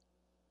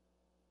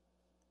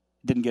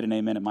 Didn't get an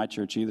amen at my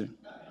church either.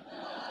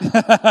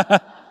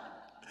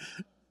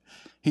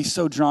 He's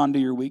so drawn to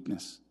your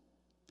weakness.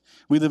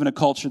 We live in a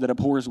culture that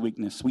abhors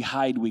weakness. We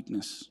hide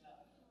weakness,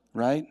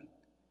 right?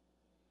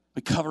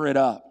 We cover it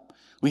up.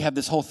 We have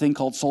this whole thing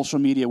called social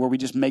media where we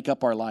just make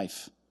up our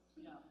life.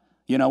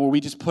 Where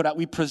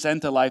we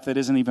present a life that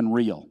isn't even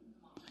real.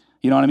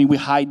 You know what I mean? We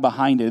hide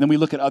behind it. And then we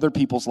look at other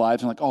people's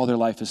lives and like, oh, their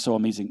life is so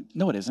amazing.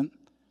 No, it isn't.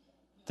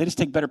 They just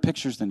take better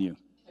pictures than you.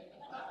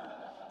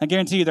 I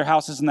guarantee you their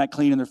house isn't that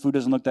clean and their food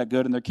doesn't look that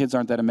good and their kids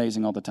aren't that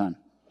amazing all the time.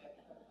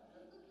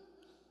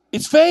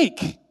 It's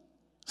fake.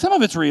 Some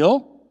of it's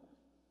real.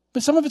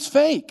 But some of it's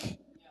fake,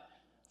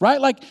 right?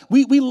 Like,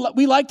 we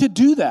like to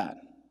do that.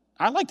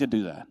 I like to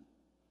do that.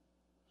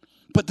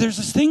 But there's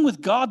this thing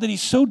with God that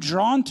he's so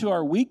drawn to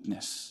our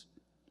weakness.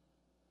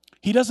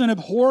 He doesn't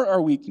abhor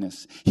our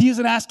weakness. He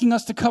isn't asking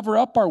us to cover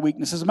up our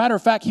weakness. As a matter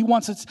of fact, he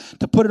wants us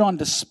to put it on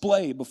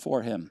display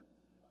before him.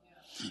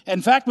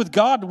 In fact, with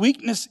God,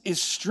 weakness is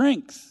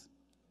strength.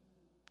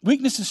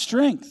 Weakness is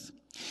strength.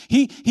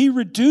 He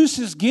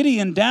reduces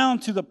Gideon down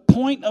to the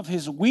point of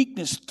his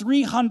weakness,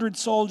 300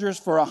 soldiers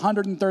for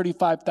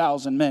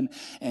 135,000 men,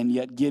 and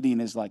yet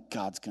Gideon is like,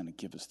 God's going to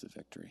give us the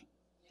victory.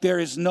 There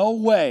is no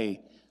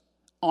way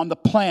on the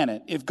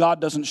planet, if God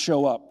doesn't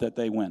show up, that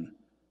they win.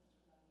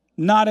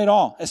 Not at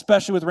all,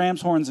 especially with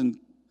ram's horns and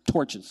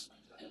torches.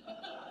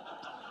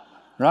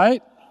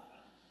 Right?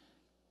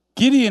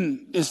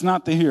 Gideon is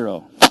not the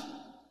hero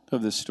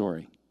of this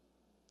story.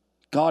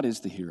 God is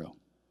the hero.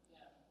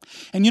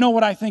 And you know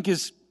what I think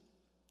is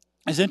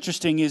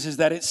interesting is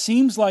that it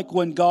seems like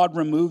when God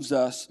removes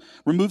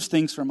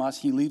things from us,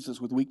 he leaves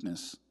us with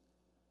weakness.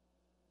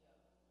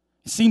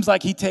 It seems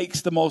like he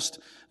takes the most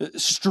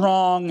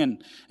strong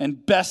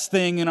and best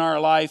thing in our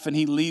life and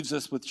he leaves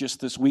us with just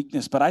this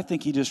weakness. But I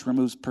think he just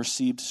removes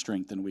perceived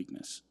strength and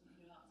weakness.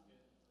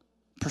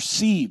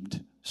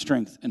 Perceived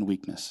strength and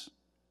weakness.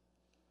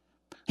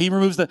 He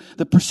removes the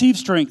perceived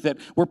strength that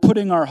we're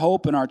putting our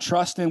hope and our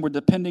trust in. We're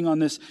depending on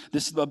this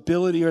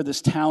ability or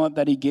this talent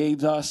that he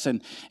gave us,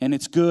 and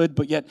it's good,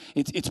 but yet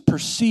it's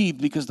perceived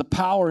because the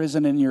power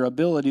isn't in your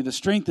ability. The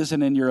strength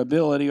isn't in your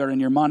ability or in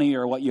your money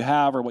or what you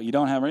have or what you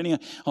don't have or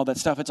all that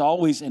stuff. It's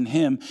always in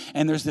him.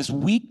 And there's this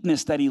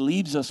weakness that he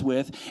leaves us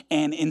with,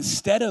 and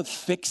instead of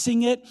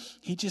fixing it,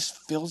 he just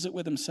fills it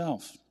with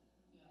himself.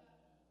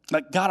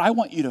 Like, God, I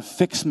want you to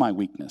fix my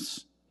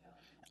weakness.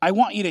 I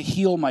want you to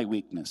heal my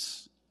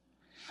weakness.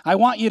 I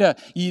want you to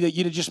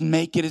just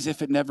make it as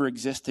if it never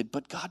existed.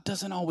 But God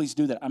doesn't always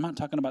do that. I'm not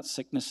talking about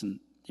sickness and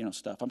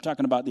stuff. I'm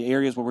talking about the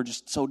areas where we're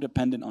just so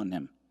dependent on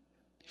him.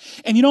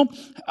 And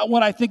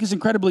what I think is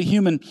incredibly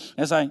human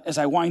as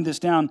I wind this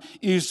down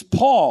is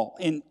Paul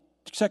in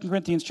 2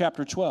 Corinthians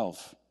chapter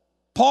 12.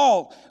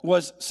 Paul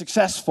was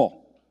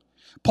successful.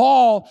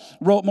 Paul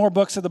wrote more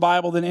books of the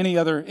Bible than any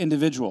other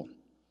individual.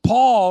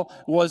 Paul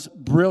was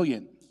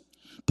brilliant.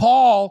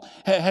 Paul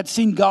had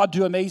seen God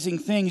do amazing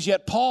things,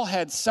 yet Paul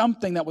had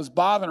something that was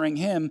bothering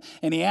him,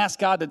 and he asked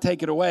God to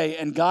take it away,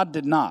 and God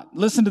did not.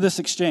 Listen to this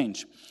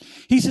exchange.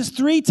 He says,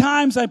 3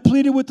 times I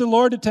pleaded with the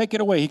Lord to take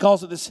it away. He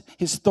calls it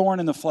his thorn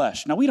in the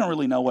flesh. Now, we don't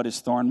really know what his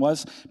thorn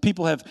was.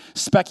 People have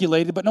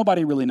speculated, but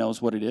nobody really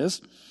knows what it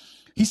is.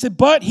 He said,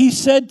 but he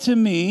said to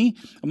me,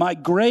 my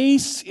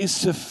grace is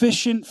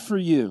sufficient for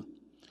you,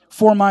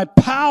 for my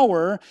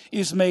power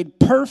is made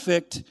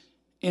perfect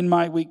in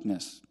my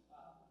weakness.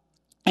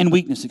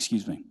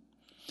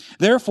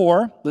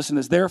 Therefore, listen to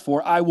this,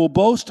 therefore, I will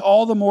boast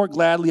all the more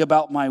gladly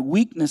about my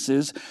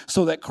weaknesses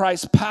so that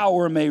Christ's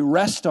power may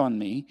rest on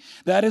me.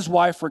 That is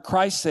why, for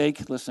Christ's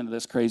sake, listen to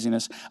this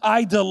craziness,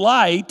 I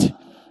delight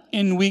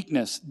in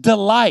weakness,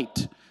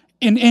 delight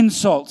in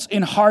insults,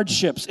 in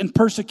hardships, in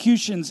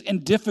persecutions, in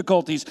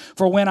difficulties.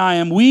 For when I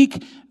am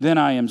weak, then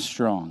I am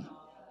strong.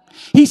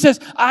 He says,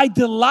 I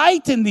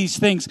delight in these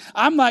things.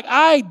 I'm like,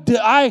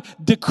 I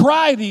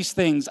decry these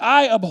things.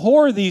 I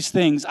abhor these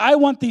things. I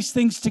want these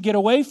things to get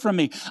away from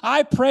me.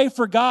 I pray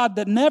for God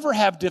to never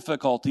have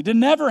difficulty, to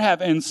never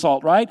have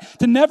insult, right?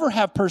 To never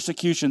have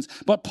persecutions.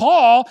 But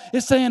Paul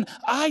is saying,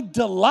 I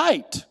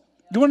delight.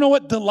 You want to know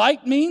what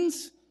delight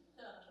means?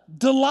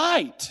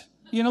 Delight.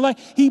 You know, like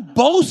he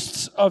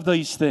boasts of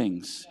these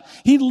things.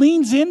 He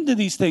leans into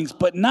these things,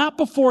 but not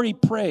before he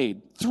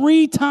prayed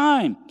 3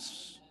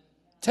 times.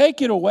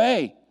 Take it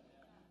away.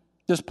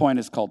 This point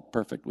is called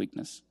perfect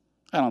weakness.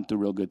 I don't do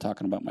real good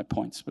talking about my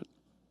points, but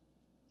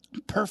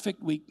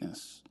perfect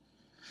weakness.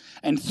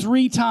 And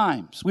 3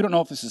 times, we don't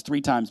know if this is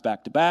 3 times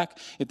back to back,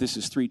 if this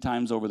is 3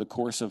 times over the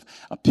course of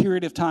a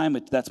period of time.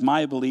 That's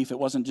my belief. It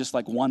wasn't just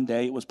like one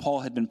day. It was Paul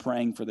had been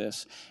praying for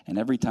this. And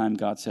every time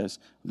God says,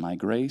 my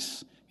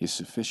grace is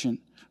sufficient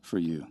for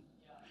you.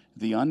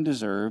 The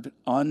undeserved,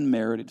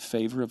 unmerited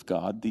favor of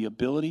God, the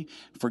ability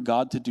for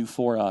God to do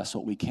for us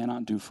what we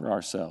cannot do for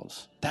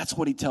ourselves. That's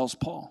what he tells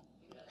Paul.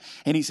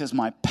 And he says,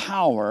 my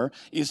power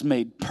is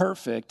made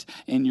perfect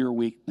in your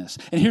weakness.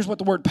 And here's what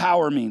the word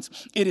power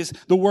means. It is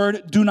the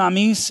word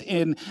dunamis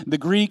in the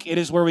Greek. It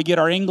is where we get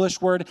our English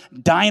word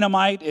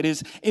dynamite. It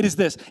is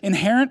this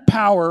inherent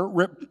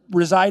power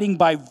residing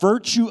by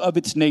virtue of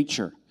its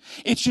nature.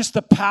 It's just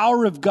the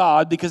power of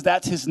God because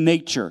that's his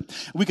nature.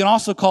 We can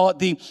also call it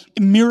the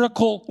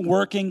miracle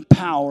working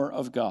power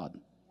of God.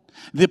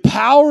 The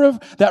power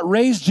that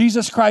raised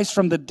Jesus Christ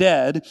from the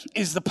dead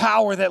is the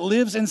power that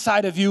lives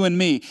inside of you and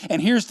me.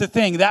 And here's the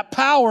thing, that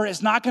power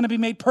is not going to be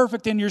made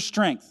perfect in your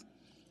strength,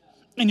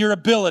 in your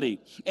ability,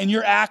 in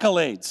your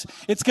accolades.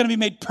 It's going to be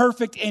made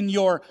perfect in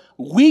your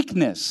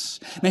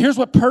weakness. Now here's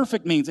what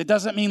perfect means. It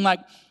doesn't mean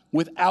like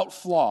without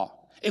flaw.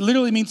 It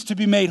literally means to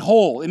be made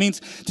whole. It means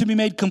to be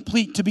made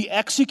complete, to be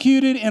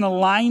executed in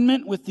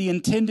alignment with the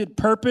intended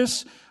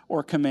purpose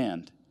or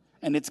command.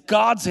 And it's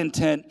God's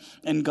intent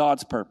and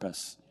God's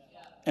purpose.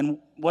 And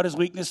what does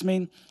weakness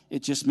mean?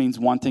 It just means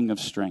wanting of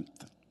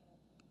strength,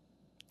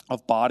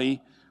 of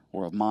body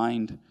or of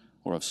mind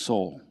or of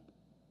soul.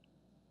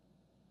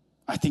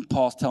 I think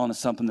Paul's telling us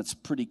something that's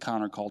pretty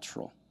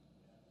countercultural.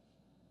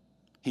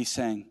 He's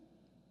saying,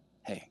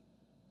 hey,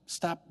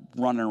 stop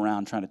running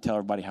around trying to tell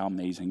everybody how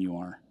amazing you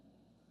are.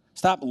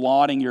 Stop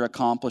lauding your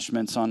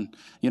accomplishments on,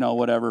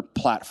 whatever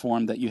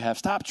platform that you have.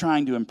 Stop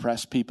trying to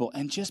impress people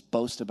and just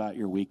boast about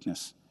your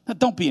weakness. Now,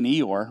 don't be an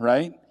Eeyore,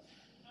 right?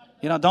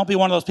 Don't be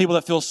one of those people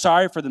that feel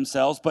sorry for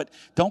themselves, but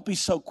don't be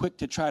so quick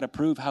to try to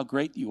prove how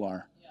great you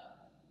are.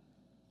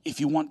 If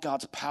you want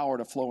God's power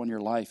to flow in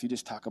your life, you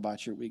just talk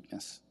about your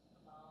weakness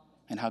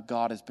and how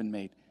God has been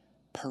made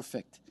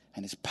perfect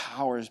and his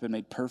power has been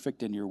made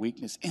perfect in your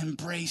weakness.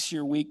 Embrace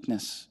your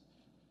weakness.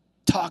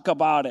 Talk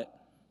about it.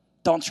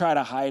 Don't try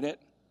to hide it.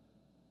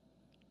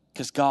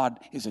 Because God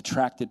is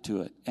attracted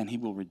to it, and he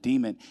will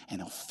redeem it,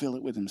 and he'll fill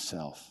it with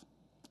himself.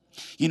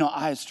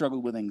 I had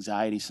struggled with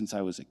anxiety since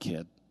I was a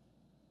kid.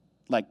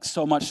 Like,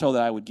 so much so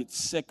that I would get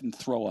sick and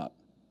throw up.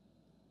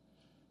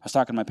 I was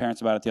talking to my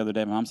parents about it the other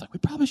day. My mom's like, we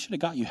probably should have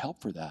got you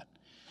help for that.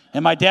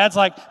 And my dad's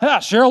like,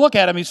 Cheryl, look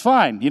at him. He's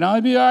fine. He'd be all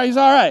right. He's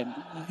all right.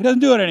 He doesn't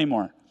do it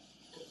anymore.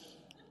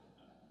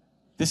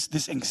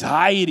 This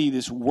anxiety,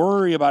 this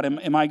worry about,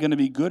 am I going to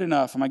be good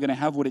enough? Am I going to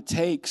have what it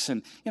takes?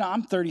 And,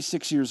 I'm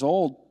 36 years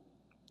old.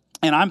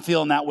 And I'm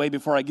feeling that way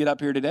before I get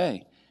up here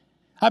today.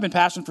 I've been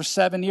pastoring for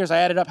 7 years. I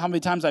added up how many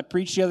times I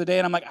preached the other day,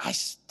 and I'm like, I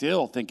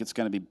still think it's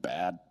going to be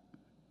bad.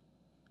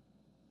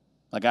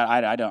 Like,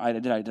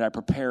 did I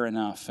prepare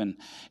enough? And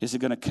is it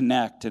going to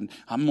connect? And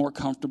I'm more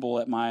comfortable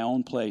at my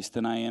own place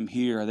than I am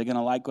here. Are they going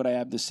to like what I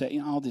have to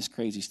say? All this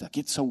crazy stuff.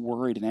 Get so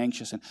worried and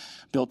anxious and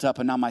built up.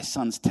 And now my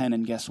son's 10,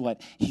 and guess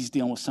what? He's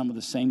dealing with some of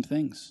the same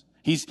things.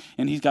 He's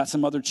got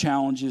some other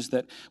challenges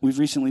that we've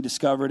recently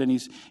discovered, and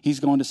he's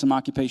going to some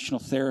occupational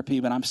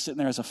therapy. But I'm sitting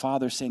there as a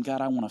father saying,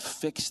 God, I want to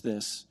fix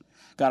this.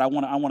 God, I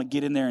want to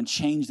get in there and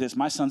change this.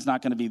 My son's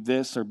not going to be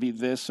this or be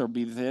this or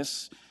be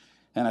this.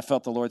 And I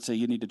felt the Lord say,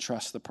 you need to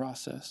trust the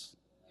process.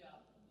 Yeah.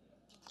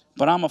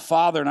 But I'm a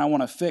father and I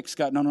want to fix.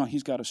 God, no,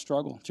 he's got to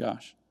struggle,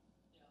 Josh.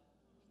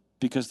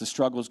 because the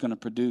struggle is going to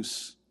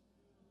produce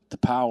the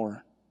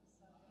power.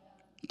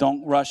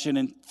 Don't rush in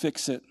and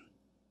fix it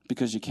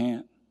because you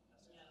can't.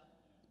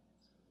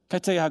 Can I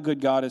tell you how good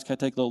God is? Can I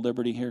take a little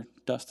liberty here,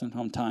 Dustin,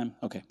 on time?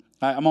 Okay.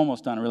 I'm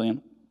almost done, I really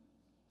am.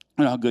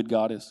 I know how good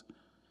God is.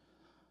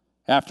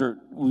 After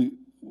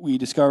we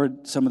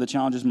discovered some of the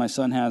challenges my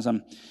son has,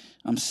 I'm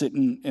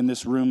sitting in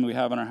this room we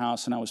have in our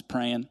house, and I was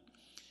praying,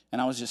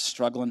 and I was just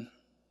struggling.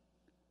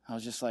 I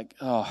was just like,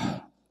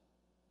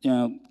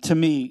 to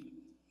me,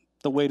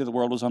 the weight of the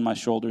world was on my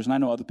shoulders, and I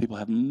know other people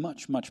have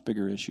much, much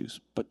bigger issues,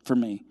 but for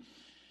me,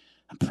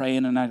 I'm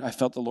praying, and I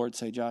felt the Lord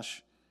say,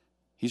 Josh,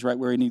 he's right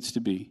where he needs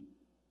to be.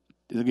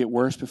 It'll get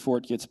worse before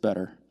it gets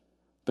better,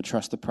 but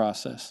trust the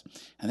process.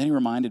 And then he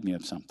reminded me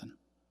of something.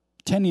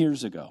 10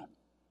 years ago,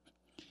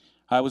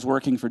 I was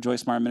working for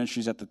Joyce Meyer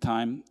Ministries at the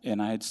time,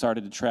 and I had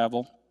started to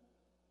travel.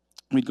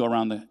 We'd go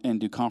around and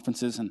do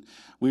conferences, and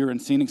we were in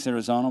Phoenix,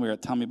 Arizona. We were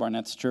at Tommy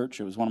Barnett's church.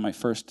 It was one of my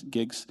first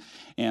gigs,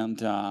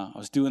 and I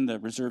was doing the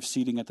reserved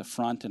seating at the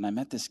front, and I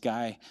met this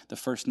guy the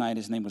first night.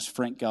 His name was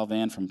Frank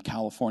Galvan from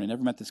California.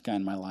 Never met this guy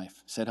in my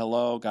life. Said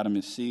hello, got him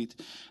his seat.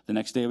 The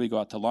next day we go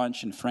out to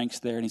lunch, and Frank's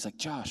there, and he's like,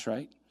 Josh,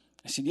 right?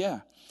 I said,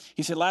 yeah.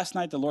 He said, last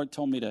night the Lord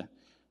told me to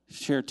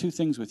share two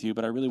things with you,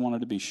 but I really wanted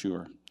to be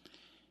sure.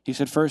 He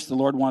said, first, the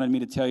Lord wanted me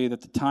to tell you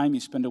that the time you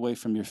spend away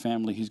from your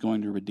family, he's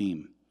going to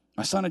redeem.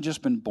 My son had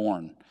just been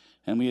born,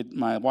 and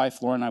my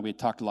wife, Laura, and we had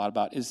talked a lot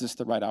about, is this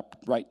the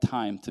right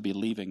time to be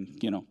leaving,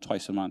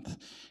 twice a month?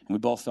 And we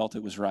both felt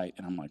it was right.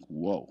 And I'm like,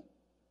 whoa,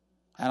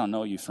 I don't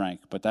know you,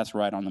 Frank, but that's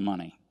right on the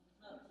money.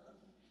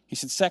 He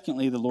said,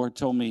 secondly, the Lord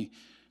told me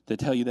to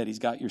tell you that he's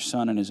got your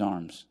son in his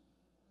arms,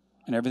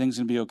 and everything's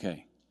going to be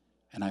okay.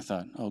 And I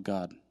thought, oh,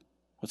 God,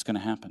 what's going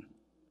to happen?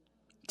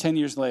 10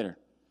 years later,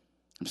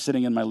 I'm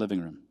sitting in my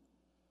living room,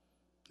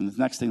 and the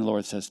next thing the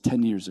Lord says,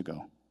 10 years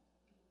ago,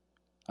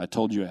 I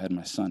told you I had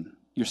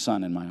your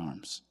son in my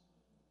arms.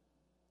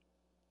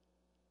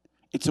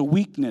 It's a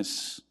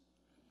weakness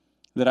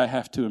that I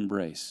have to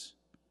embrace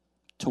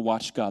to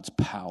watch God's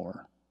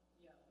power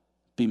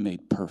be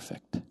made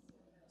perfect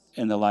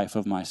in the life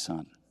of my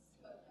son.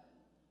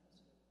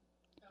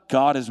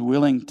 God is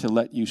willing to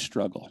let you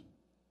struggle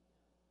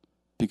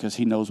because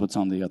he knows what's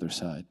on the other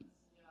side.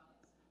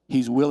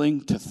 He's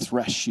willing to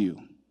thresh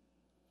you.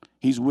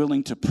 He's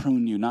willing to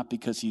prune you, not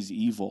because he's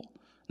evil,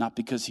 not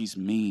because he's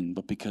mean,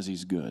 but because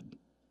he's good.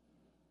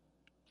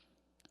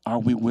 Are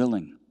we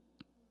willing?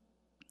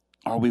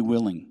 Are we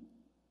willing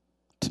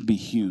to be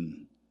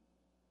hewn,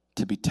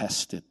 to be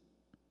tested?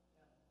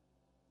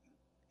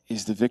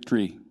 Is the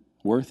victory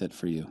worth it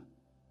for you?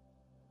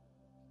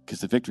 Because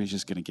the victory is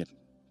just going to the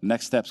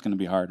next step's going to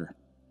be harder.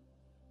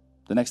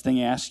 The next thing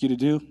he asks you to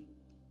do,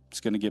 it's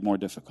going to get more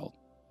difficult.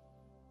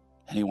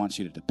 And he wants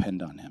you to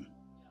depend on him.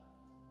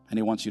 And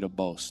he wants you to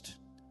boast.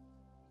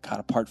 God,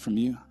 apart from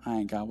you, I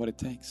ain't got what it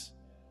takes.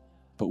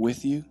 But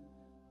with you,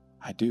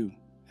 I do.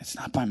 It's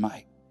not by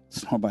might,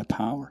 it's nor by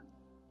power,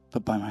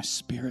 but by my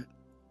spirit.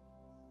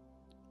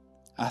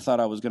 I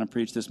thought I was going to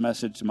preach this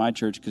message to my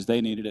church because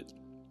they needed it.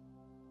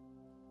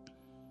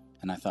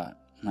 And I thought,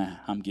 man,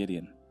 I'm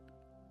Gideon,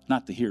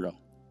 not the hero.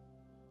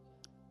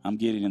 I'm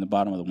Gideon in the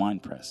bottom of the wine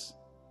press,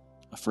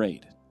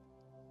 afraid,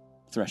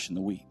 threshing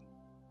the wheat.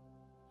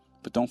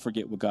 But don't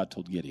forget what God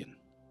told Gideon.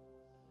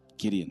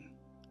 Gideon,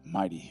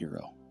 mighty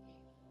hero.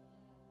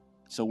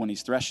 So when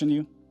he's threshing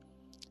you,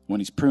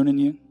 when he's pruning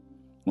you,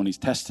 when he's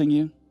testing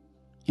you,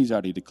 he's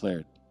already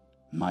declared,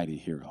 mighty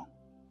hero.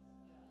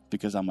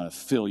 Because I'm going to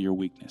fill your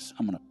weakness.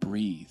 I'm going to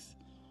breathe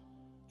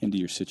into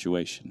your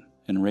situation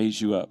and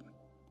raise you up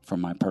for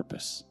my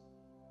purpose.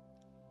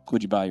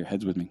 Would you bow your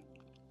heads with me?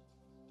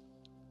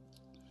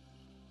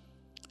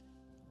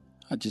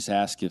 I'd just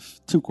ask if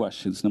two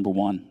questions. Number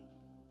one,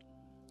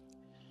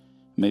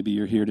 maybe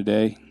you're here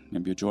today,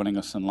 maybe you're joining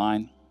us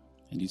online,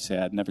 and you say,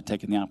 I've never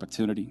taken the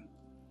opportunity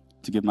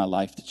to give my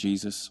life to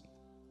Jesus,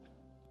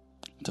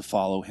 to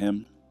follow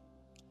him.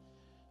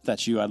 If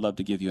that's you, I'd love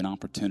to give you an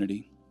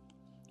opportunity.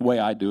 The way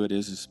I do it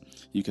is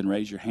you can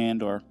raise your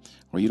hand or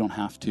you don't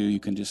have to. You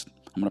can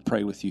I'm going to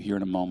pray with you here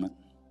in a moment.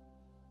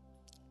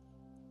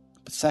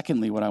 But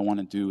secondly, what I want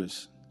to do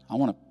is I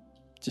want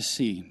to just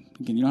see,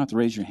 again, you don't have to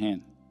raise your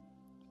hand,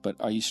 but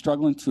are you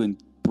struggling to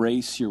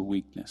embrace your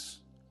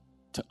weakness,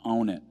 to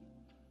own it,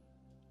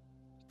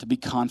 to be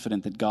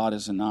confident that God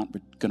is not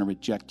going to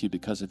reject you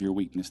because of your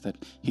weakness, that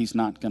he's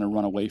not going to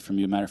run away from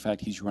you. Matter of fact,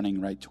 he's running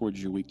right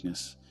towards your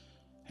weakness.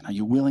 And are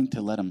you willing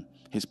to let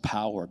his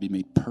power be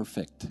made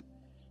perfect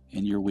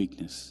in your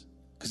weakness?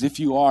 Because if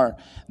you are,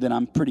 then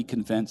I'm pretty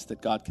convinced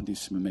that God can do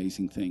some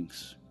amazing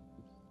things.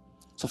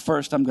 So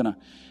first, I'm gonna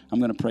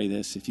pray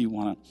this. If you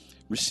want to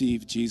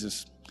receive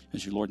Jesus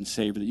as your Lord and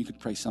Savior, that you could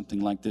pray something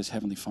like this.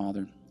 Heavenly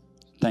Father,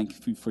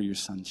 thank you for your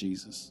son,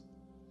 Jesus.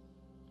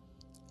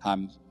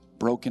 I'm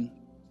broken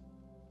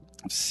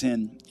of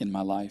sin in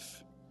my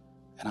life,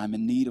 and I'm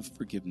in need of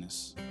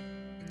forgiveness.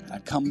 And I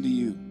come to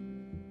you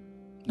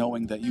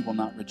knowing that you will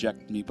not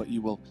reject me, but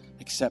you will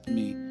accept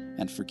me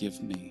and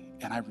forgive me.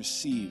 And I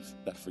receive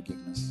that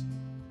forgiveness.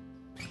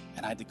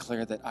 And I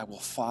declare that I will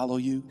follow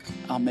you.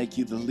 I'll make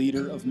you the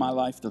leader of my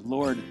life, the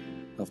Lord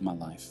of my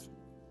life.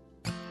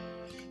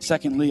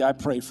 Secondly, I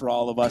pray for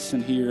all of us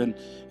in here and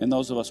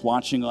those of us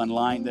watching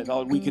online that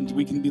we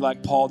can be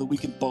like Paul, that we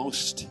can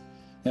boast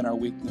in our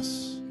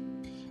weakness.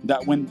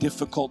 That when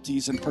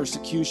difficulties and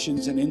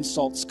persecutions and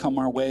insults come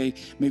our way,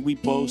 may we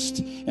boast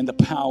in the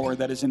power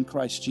that is in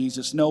Christ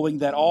Jesus, knowing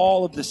that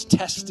all of this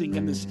testing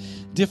and this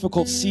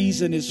difficult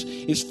season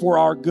is for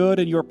our good,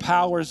 and your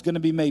power is going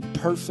to be made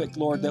perfect,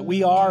 Lord, that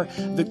we are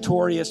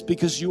victorious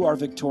because you are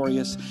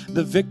victorious.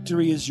 The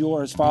victory is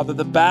yours, Father.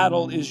 The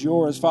battle is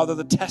yours, Father.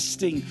 The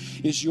testing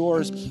is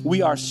yours.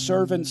 We are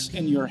servants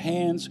in your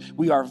hands.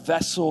 We are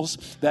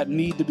vessels that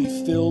need to be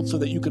filled so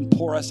that you can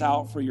pour us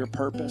out for your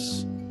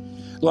purpose.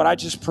 Lord, I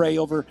just pray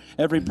over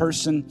every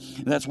person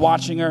that's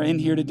watching or in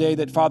here today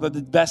that, Father,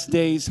 the best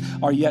days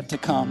are yet to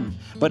come.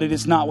 But it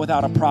is not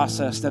without a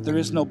process, that there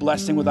is no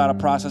blessing without a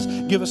process.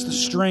 Give us the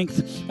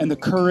strength and the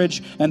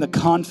courage and the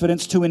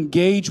confidence to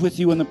engage with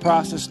you in the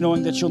process,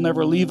 knowing that you'll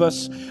never leave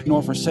us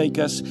nor forsake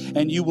us.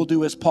 And you will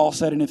do, as Paul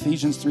said in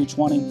Ephesians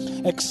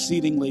 3:20,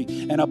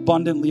 exceedingly and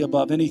abundantly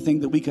above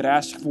anything that we could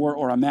ask for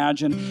or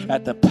imagine,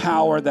 at the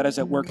power that is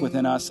at work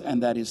within us,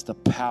 and that is the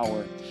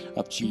power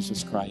of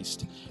Jesus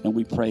Christ. And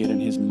we pray it in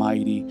his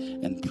mighty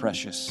and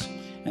precious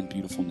and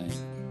beautiful name.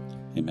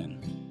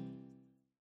 Amen.